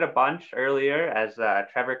did a bunch earlier, as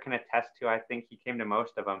Trevor can attest to. I think he came to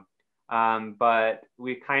most of them. But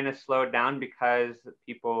we kind of slowed down because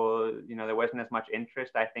people, there wasn't as much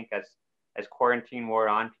interest. I think as quarantine wore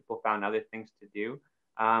on, people found other things to do.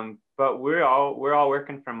 But we're all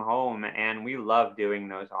working from home, and we love doing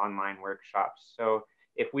those online workshops. So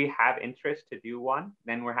if we have interest to do one,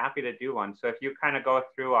 then we're happy to do one. So if you kind of go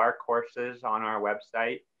through our courses on our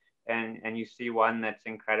website and you see one that's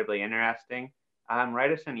incredibly interesting,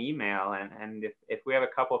 write us an email. And if we have a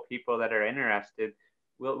couple of people that are interested,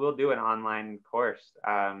 we'll do an online course.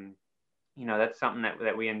 That's something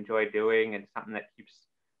that we enjoy doing. It's something that keeps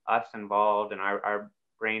us involved and our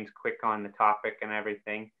brains quick on the topic and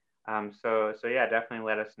everything. So yeah, definitely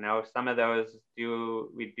let us know. Some of those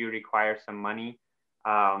we do require some money,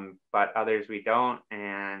 but others we don't.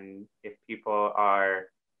 And if people are,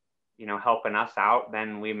 helping us out,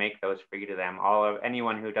 then we make those free to them.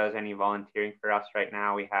 Anyone who does any volunteering for us right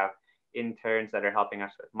now, we have interns that are helping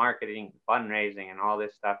us with marketing, fundraising, and all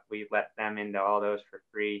this stuff. We let them into all those for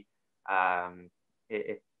free.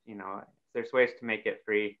 There's ways to make it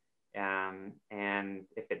free, and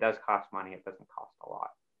if it does cost money, it doesn't cost a lot.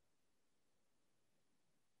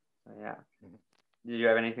 So yeah. Do you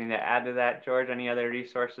have anything to add to that, George? Any other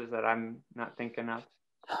resources that I'm not thinking of?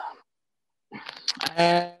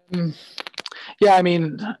 Yeah, I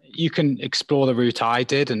mean, you can explore the route I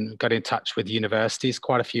did and got in touch with universities.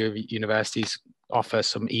 Quite a few universities offer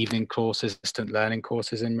some evening courses, distant learning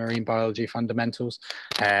courses in marine biology fundamentals.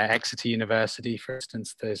 Exeter University, for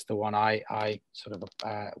instance, there's the one I sort of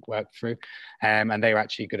worked through, and they were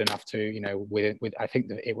actually good enough to, with I think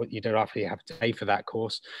that you don't actually have to pay for that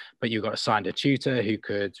course, but you got assigned a tutor who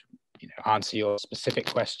could answer your specific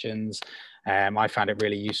questions. I found it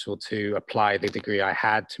really useful to apply the degree I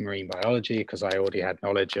had to marine biology because I already had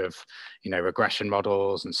knowledge of, regression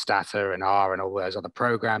models and Stata and R and all those other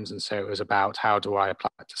programs. And so it was about how do I apply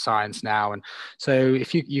it to science now? And so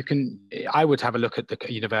if you can, I would have a look at the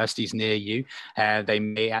universities near you. They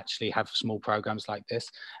may actually have small programs like this.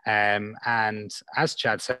 And as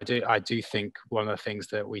Chad said, I do think one of the things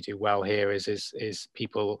that we do well here is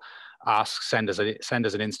people send us an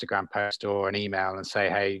Instagram post or an email and say,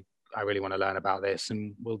 hey, I really want to learn about this,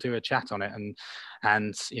 and we'll do a chat on it.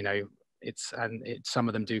 And some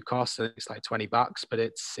of them do cost. It's like $20, but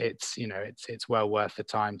it's well worth the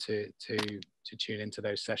time to tune into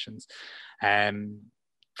those sessions. And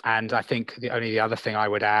I think the other thing I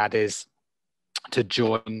would add is to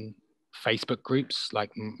join Facebook groups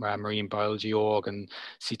like Marine Biology Org and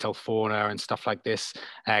Cetal Fauna and stuff like this,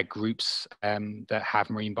 groups that have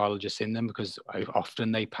marine biologists in them, because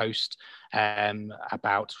often they post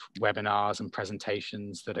about webinars and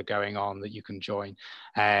presentations that are going on that you can join.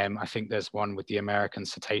 I think there's one with the American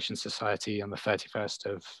Cetacean Society on the 31st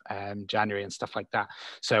of January and stuff like that.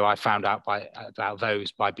 So I found out about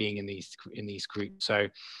those by being in these groups. So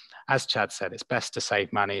as Chad said, it's best to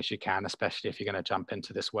save money as you can, especially if you're going to jump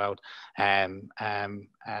into this world, and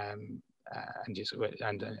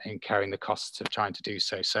incurring the costs of trying to do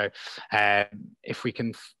so. So if we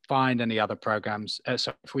can find any other programs,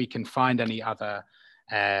 if we can find any other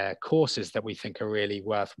courses that we think are really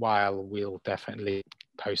worthwhile, we'll definitely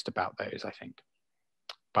post about those, I think.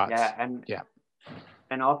 But yeah.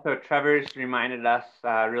 And also Trevor's reminded us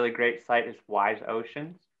a really great site is Wise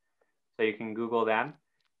Oceans. So you can Google them.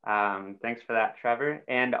 Thanks for that, Trevor.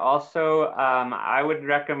 And also, I would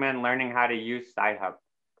recommend learning how to use Sci-Hub.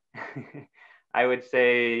 I would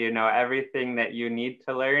say, everything that you need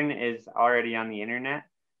to learn is already on the internet.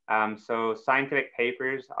 So scientific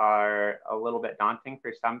papers are a little bit daunting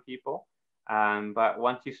for some people. But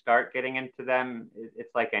once you start getting into them,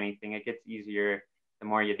 it's like anything. It gets easier the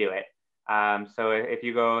more you do it. So if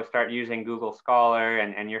you go start using Google Scholar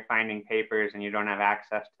and you're finding papers and you don't have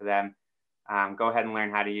access to them, go ahead and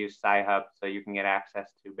learn how to use Sci-Hub so you can get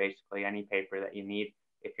access to basically any paper that you need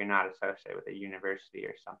if you're not associated with a university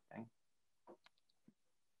or something.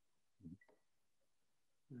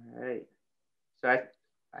 All right. So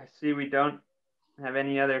I see we don't have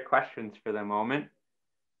any other questions for the moment.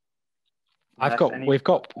 We've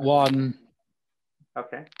got one.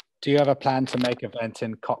 Okay. Do you have a plan to make an event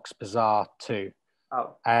in Cox's Bazar too?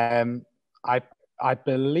 Oh. I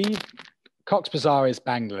believe Cox's Bazar is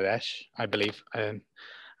Bangladesh, I believe.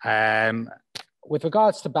 With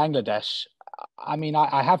regards to Bangladesh, I mean,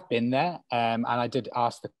 I have been there, and I did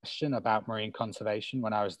ask the question about marine conservation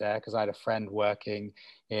when I was there, because I had a friend working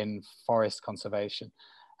in forest conservation.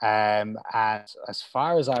 And as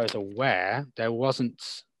far as I was aware, there wasn't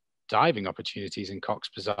diving opportunities in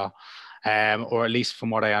Cox's Bazar, or at least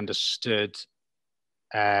from what I understood,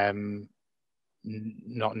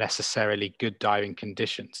 not necessarily good diving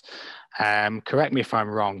conditions. Correct me if I'm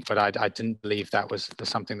wrong, but I didn't believe that was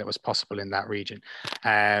something that was possible in that region.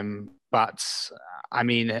 But I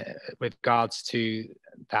mean, with regards to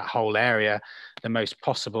that whole area, the most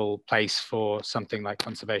possible place for something like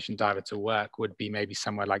conservation diver to work would be maybe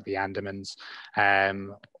somewhere like the Andamans,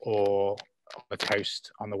 or on the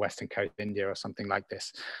coast, on the western coast of India or something like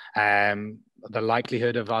this. The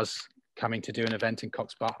likelihood of us coming to do an event in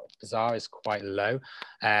Cox's Bazar is quite low,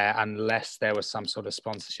 unless there was some sort of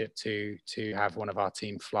sponsorship to have one of our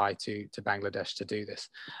team fly to Bangladesh to do this.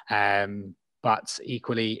 But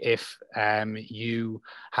equally, if you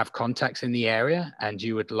have contacts in the area and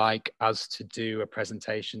you would like us to do a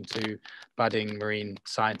presentation to budding marine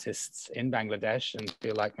scientists in Bangladesh and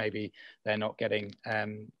feel like maybe they're not getting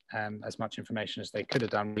as much information as they could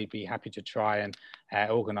have done, we'd be happy to try and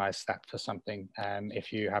organize that for something.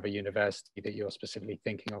 If you have a university that you're specifically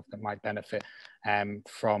thinking of that might benefit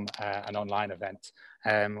from an online event,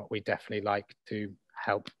 we'd definitely like to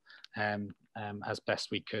help as best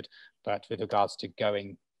we could. But with regards to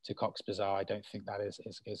going to Cox's Bazar, I don't think that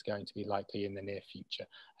is going to be likely in the near future.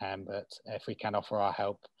 But if we can offer our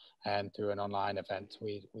help through an online event,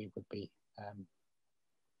 we would be,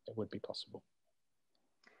 it would be possible.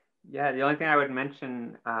 Yeah, the only thing I would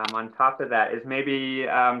mention on top of that is maybe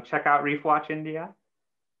check out Reef Watch India.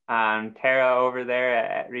 Tara over there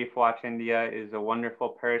at Reef Watch India is a wonderful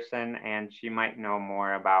person, and she might know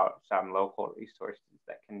more about some local resources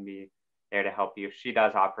that can be there to help you. She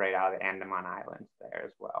does operate out of the Andaman Islands there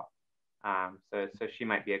as well. So she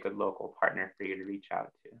might be a good local partner for you to reach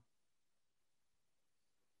out to.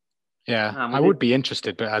 Yeah, I would be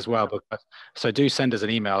interested, but as well, but so do send us an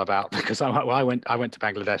email about, because I went to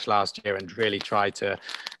Bangladesh last year and really tried to,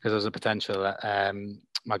 because there was a potential that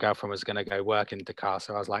my girlfriend was going to go work in Dakar,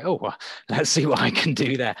 so I was like, oh, well, let's see what I can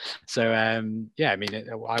do there. So yeah, I mean,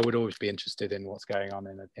 I would always be interested in what's going on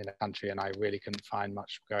in a country, and I really couldn't find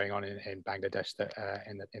much going on in Bangladesh that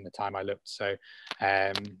in the time I looked. So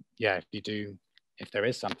yeah, if there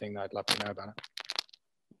is something, I'd love to know about it.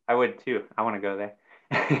 I would too. I want to go there.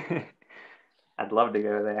 I'd love to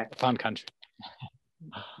go there. Fun country.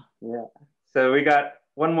 Yeah. So we got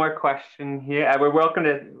one more question here.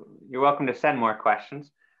 You're welcome to send more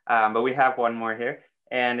questions, but we have one more here,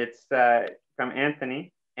 and it's from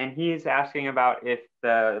Anthony, and he's asking about if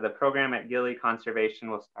the program at Gili Conservation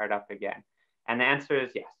will start up again. And the answer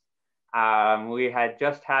is yes. We had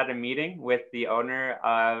just had a meeting with the owner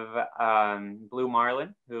of Blue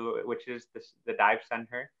Marlin, which is the dive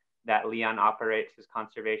center that Leon operates his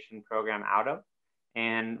conservation program out of.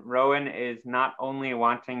 And Rowan is not only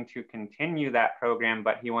wanting to continue that program,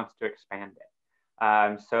 but he wants to expand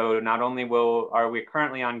it. So not only are we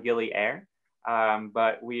currently on Gili Air,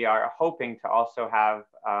 but we are hoping to also have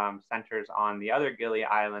centers on the other Gili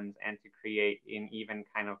Islands and to create an even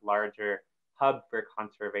kind of larger hub for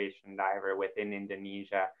conservation diver within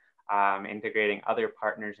Indonesia, integrating other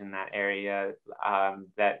partners in that area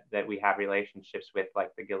that we have relationships with,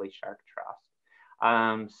 like the Gili Shark Trust.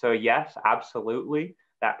 So yes, absolutely,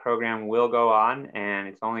 that program will go on, and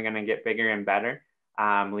it's only going to get bigger and better.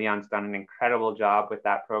 Leon's done an incredible job with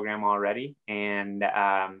that program already, and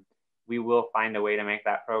we will find a way to make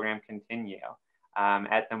that program continue.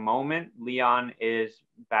 At the moment, Leon is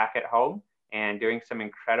back at home and doing some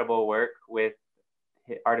incredible work with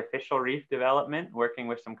artificial reef development, working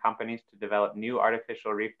with some companies to develop new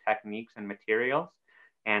artificial reef techniques and materials.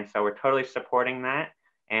 And so we're totally supporting that.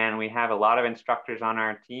 And we have a lot of instructors on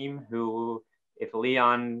our team who, if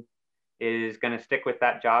Leon is going to stick with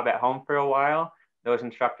that job at home for a while, those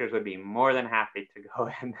instructors would be more than happy to go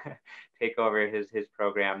and take over his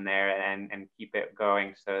program there and keep it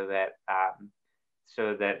going so that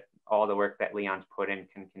all the work that Leon's put in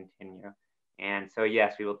can continue. And so,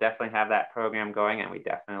 yes, we will definitely have that program going, and we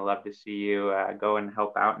definitely love to see you go and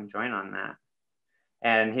help out and join on that.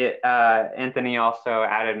 And Anthony also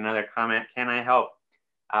added another comment, can I help?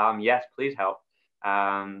 Yes, please help.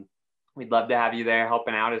 We'd love to have you there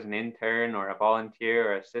helping out as an intern or a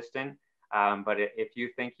volunteer or assistant. But if you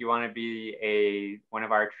think you want to be one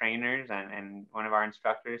of our trainers and one of our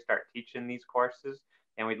instructors, start teaching these courses,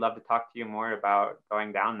 and we'd love to talk to you more about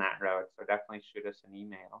going down that road. So definitely shoot us an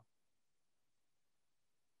email.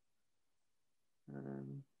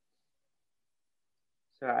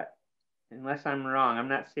 So unless I'm wrong, I'm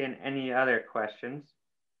not seeing any other questions.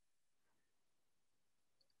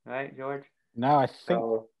 Right, George? No,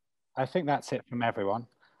 I think that's it from everyone.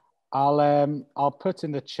 I'll put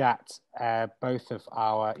in the chat both of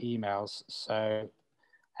our emails. So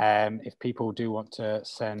if people do want to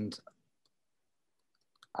send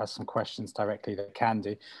us some questions directly, they can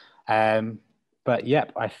do. But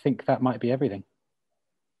yep, I think that might be everything.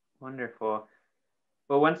 Wonderful.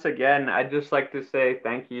 Well, once again, I'd just like to say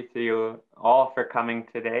thank you to you all for coming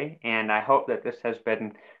today. And I hope that this has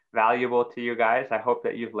been valuable to you guys. I hope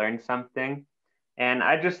that you've learned something. And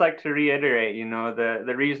I'd just like to reiterate,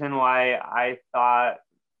 the reason why I thought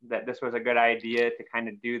that this was a good idea to kind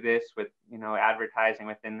of do this with, advertising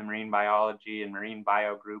within the marine biology and marine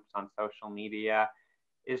bio groups on social media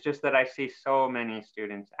is just that I see so many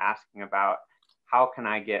students asking about how can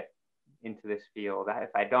I get into this field.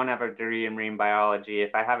 If I don't have a degree in marine biology,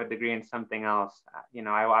 if I have a degree in something else,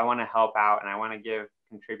 I want to help out, and I want to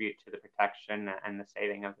contribute to the protection and the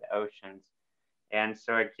saving of the oceans. And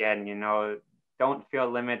so again, don't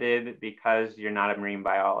feel limited because you're not a marine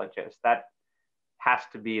biologist. That has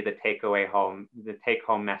to be the take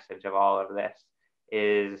home message of all of this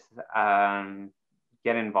is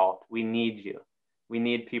get involved. We need you. We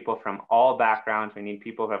need people from all backgrounds. We need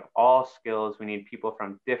people who have all skills. We need people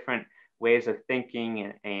from different ways of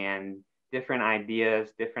thinking and different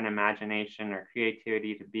ideas, different imagination or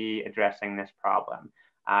creativity to be addressing this problem,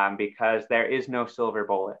 because there is no silver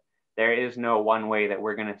bullet. There is no one way that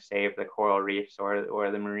we're going to save the coral reefs or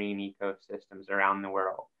the marine ecosystems around the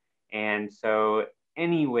world. And so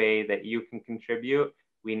any way that you can contribute,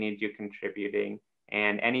 we need you contributing.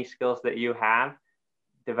 And any skills that you have,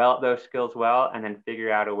 develop those skills well, and then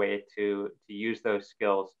figure out a way to use those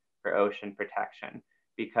skills for ocean protection.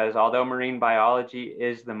 Because although marine biology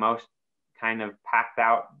is the most kind of packed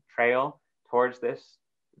out trail towards this,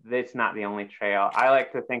 it's not the only trail. I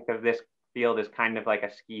like to think of this field as kind of like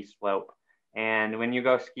a ski slope. And when you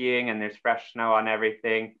go skiing and there's fresh snow on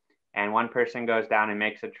everything, and one person goes down and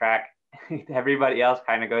makes a track, everybody else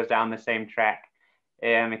kind of goes down the same track,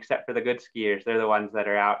 except for the good skiers. They're the ones that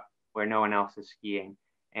are out where no one else is skiing.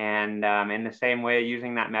 And in the same way,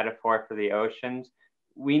 using that metaphor for the oceans,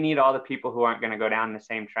 we need all the people who aren't going to go down the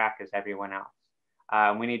same track as everyone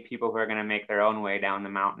else. We need people who are going to make their own way down the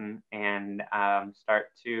mountain and start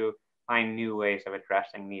to find new ways of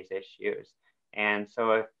addressing these issues. And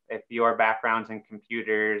so if your background's in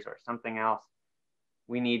computers or something else,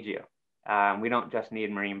 we need you. We don't just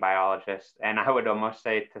need marine biologists. And I would almost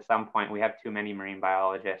say to some point, we have too many marine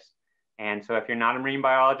biologists. And so if you're not a marine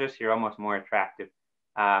biologist, you're almost more attractive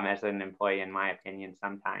as an employee, in my opinion,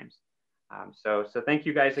 sometimes. So thank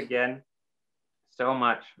you guys again so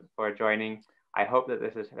much for joining. I hope that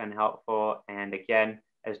this has been helpful. And again,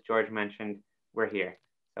 as George mentioned, we're here.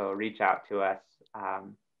 So reach out to us,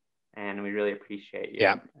 and we really appreciate you.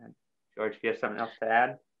 Yeah. George, if you have something else to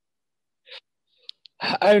add?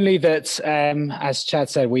 Only that, as Chad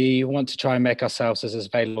said, we want to try and make ourselves as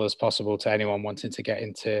available as possible to anyone wanting to get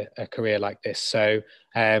into a career like this. So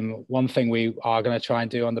one thing we are going to try and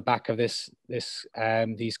do on the back of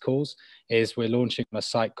these calls is we're launching a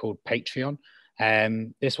site called Patreon.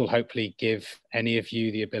 This will hopefully give any of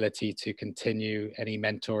you the ability to continue any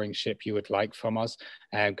mentoringship you would like from us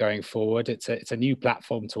going forward. It's a new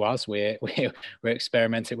platform to us. We're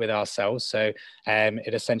experimenting with ourselves. So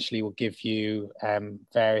it essentially will give you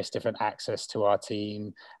various different access to our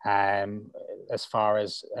team as far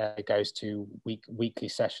as it goes to weekly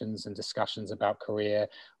sessions and discussions about career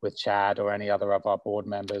with Chad or any other of our board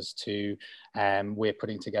members. To we're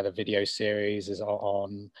putting together video series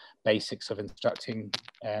on basics of instructing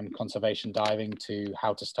conservation diving to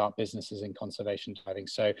how to start businesses in conservation diving.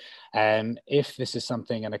 So if this is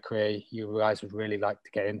something and a career you guys would really like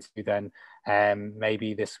to get into, then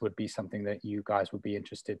maybe this would be something that you guys would be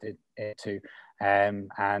interested in too.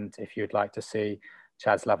 And if you'd like to see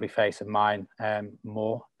Chad's lovely face and mine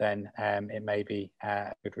more, then it may be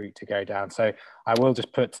a good route to go down. So I will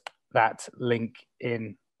just put that link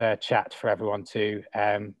in chat for everyone to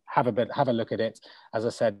have a look at it. As I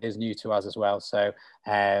said, it is new to us as well, so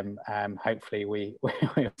hopefully we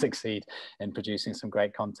will succeed in producing some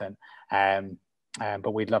great content,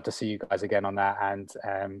 but we'd love to see you guys again on that.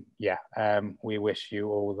 And we wish you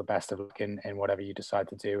all the best of luck in whatever you decide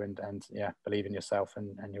to do, and yeah, believe in yourself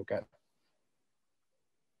and you'll get.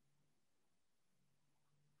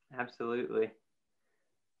 Absolutely.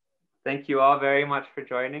 Thank you all very much for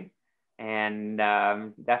joining. And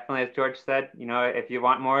definitely, as George said, if you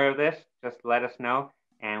want more of this, just let us know,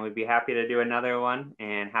 and we'd be happy to do another one,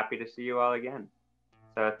 and happy to see you all again.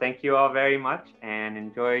 So thank you all very much, and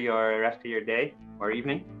enjoy your rest of your day or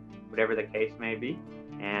evening, whatever the case may be.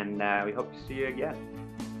 And we hope to see you again.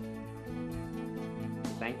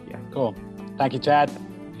 Thank you. Cool. Thank you, Chad.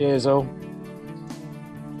 Cheers all.